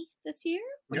Emmy this year,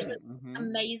 which was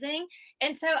amazing.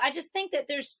 And so I just think that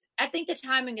I think the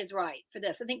timing is right for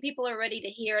this. I think people are ready to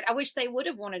hear it. I wish they would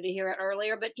have wanted to hear it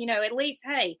earlier, but at least,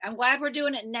 hey, I'm glad we're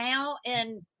doing it now.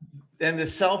 And the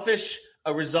selfish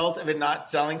result of it not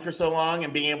selling for so long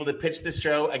and being able to pitch this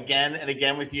show again and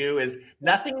again with you is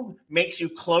nothing makes you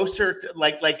closer to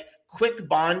like quick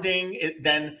bonding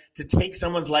than to take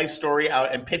someone's life story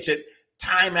out and pitch it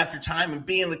time after time and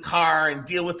be in the car and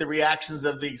deal with the reactions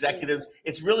of the executives.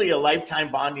 It's really a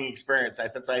lifetime bonding experience.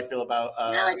 That's how I feel about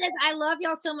no, it is. I love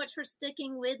y'all so much for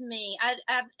sticking with me.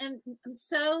 I'm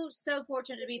so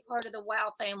fortunate to be part of the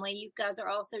WOW family. You guys are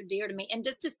all so dear to me, and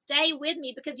just to stay with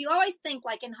me, because you always think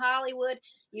like in Hollywood,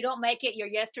 you don't make it, you're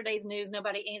yesterday's news,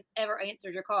 nobody ever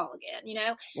answers your call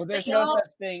again, Well, there's no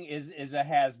such thing as a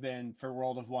has-been for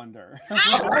World of Wonder.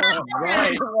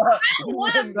 Right.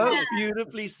 love So that.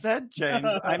 beautifully said, James.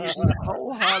 I mean,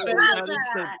 wholeheartedly. I love That is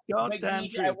the that. goddamn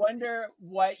Geej, I truth. wonder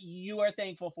what you are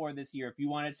thankful for this year. If you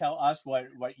want to tell us what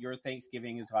your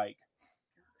Thanksgiving is like.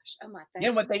 Oh my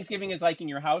And what Thanksgiving is like in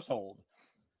your household.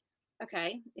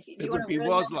 Okay. If you It want would to be really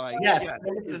was know- like. yes, Yeah,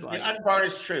 it is the like.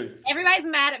 unvarnished truth. Everybody's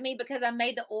mad at me because I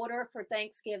made the order for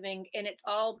Thanksgiving and it's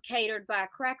all catered by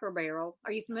Cracker Barrel.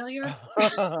 Are you familiar?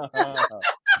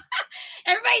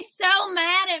 Everybody everybody's so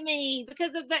mad at me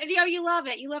because of that. You love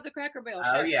it. You love the Cracker Barrel.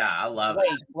 Oh yeah, I love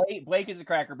it. Blake is a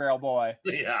Cracker Barrel boy.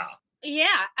 Yeah. Yeah,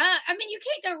 I mean, you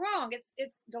can't go wrong.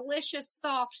 It's delicious,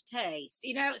 soft taste,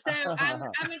 So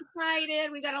I'm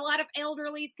excited. We got a lot of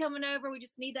elderlies coming over. We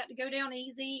just need that to go down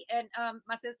easy. And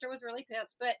my sister was really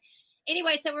pissed, but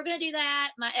anyway, so we're gonna do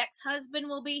that. My ex-husband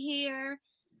will be here.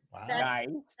 Wow. Nice,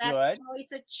 that's good. always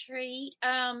a treat.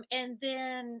 And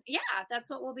then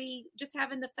that's what we'll be just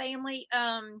having the family.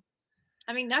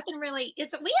 I mean, nothing really. We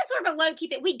have sort of a low key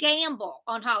that we gamble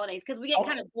on holidays because we get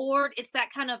kind of bored. It's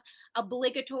that kind of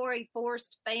obligatory,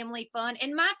 forced family fun.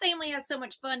 And my family has so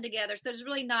much fun together, so it's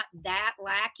really not that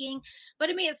lacking. But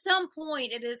I mean, at some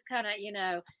point, it is kind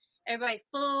of, everybody's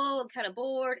full and kind of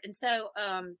bored. And so,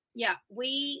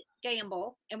 we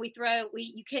gamble and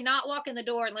you cannot walk in the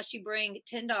door unless you bring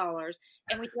 $10.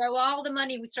 And we throw all the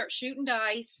money. We start shooting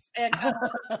dice. And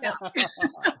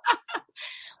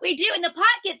we do, and the pot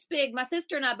gets big. My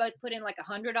sister and I both put in like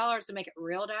 $100 to make it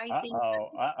real dicey.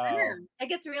 It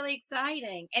gets really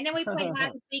exciting. And then we play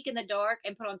hide and seek in the dark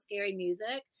and put on scary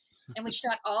music. And we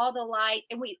shut all the lights.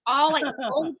 And we all, like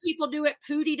the old people do it.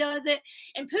 Pootie does it.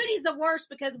 And Pootie's the worst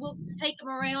because we'll take him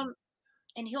around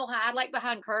and he'll hide like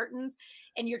behind curtains.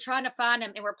 And you're trying to find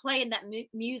him. And we're playing that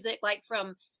music like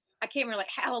from, I can't remember, like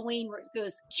Halloween, where it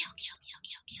goes, kill, kill, kill,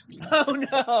 kill, kill, kill. Oh,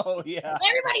 no, yeah.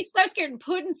 Everybody's so scared, and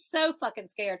Puddin's so fucking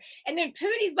scared. And then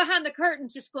Pootie's behind the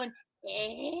curtains just going,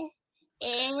 And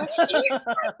you're putting your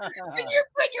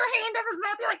hand over his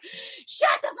mouth. You're like, shut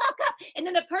the fuck up. And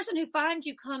then the person who finds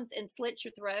you comes and slits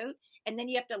your throat. And then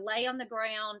you have to lay on the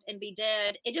ground and be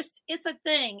dead. It's a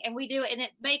thing. And we do it. And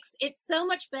it's so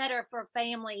much better for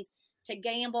families to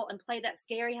gamble and play that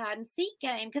scary hide and seek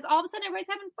game because all of a sudden everybody's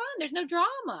having fun. There's no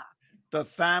drama. The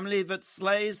family that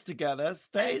slays together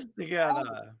stays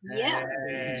together. Yes.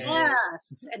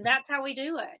 Yes. And that's how we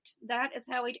do it. That is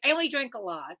how and we drink a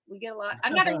lot. We get a lot.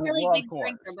 I'm not a really big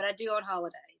drinker, but I do on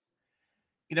holidays.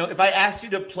 If I asked you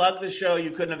to plug the show, you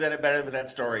couldn't have done it better with that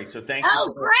story. So thank you.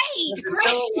 Oh, great. There's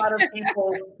still a lot of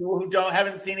people who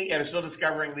haven't seen it yet are still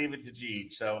discovering Leave It to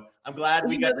Jeej. So I'm glad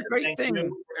we got the great thing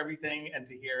for everything and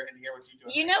to hear what you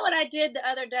do. You know what I did the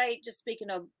other day, just speaking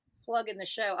of plugging the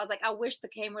show, I was like, I wish the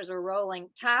cameras were rolling.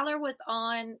 Tyler was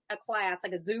on a class,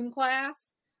 like a Zoom class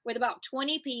with about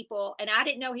 20 people, and I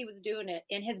didn't know he was doing it.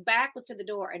 And his back was to the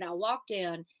door, and I walked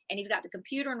in, and he's got the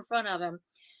computer in front of him.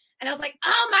 And I was like,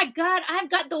 oh my God,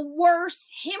 I've got the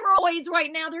worst hemorrhoids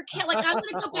right now. I'm going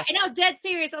to go back. And I was dead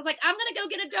serious. I was like, I'm going to go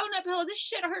get a donut pillow. This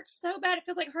shit hurts so bad. It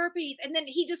feels like herpes. And then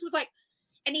he just was like,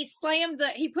 and he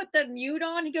put the mute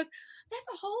on. He goes, there's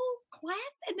a whole class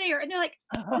in there. And they're like,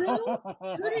 who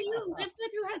do you live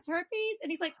with who has herpes? And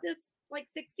he's like, this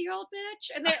 60-year-old bitch.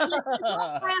 And they're like, the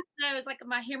whole class knows like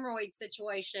my hemorrhoid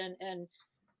situation. And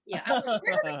yeah, I was like,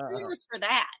 where are the cleaners for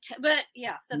that? But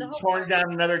yeah, so the whole torn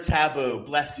down another taboo.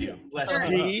 Bless you.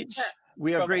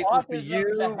 We are grateful for you.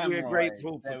 We're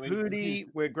grateful for Pootie.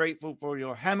 We're grateful for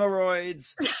your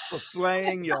hemorrhoids, for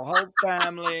slaying your whole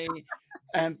family,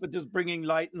 and for just bringing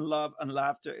light and love and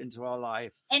laughter into our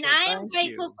life. And so I am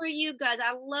grateful for you guys.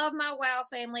 I love my WOW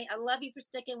family. I love you for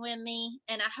sticking with me.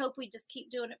 And I hope we just keep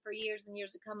doing it for years and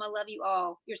years to come. I love you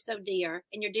all. You're so dear.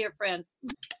 And you're dear friends.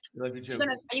 Love you too.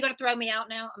 Are you gonna throw me out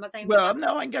now? Am I saying well,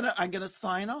 no, I'm gonna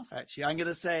sign off actually. I'm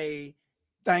gonna say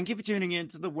thank you for tuning in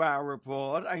to the WOW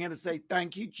Report. I'm gonna say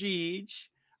thank you, Jeej.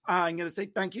 I'm gonna say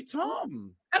thank you,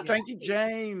 Tom. Okay. Thank you,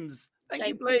 James. Thank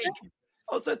you, Blake.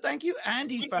 Also, thank you,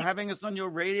 Andy, for having us on your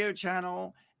radio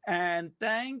channel. And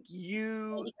thank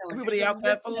you, everybody out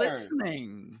there, for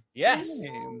listening. Yes.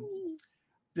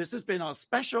 This has been our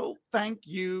special thank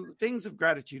you Things of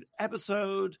Gratitude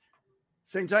episode.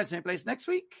 Same time, same place next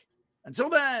week. Until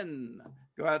then,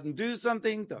 go out and do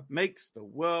something that makes the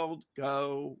world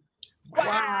go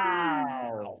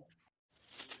wow.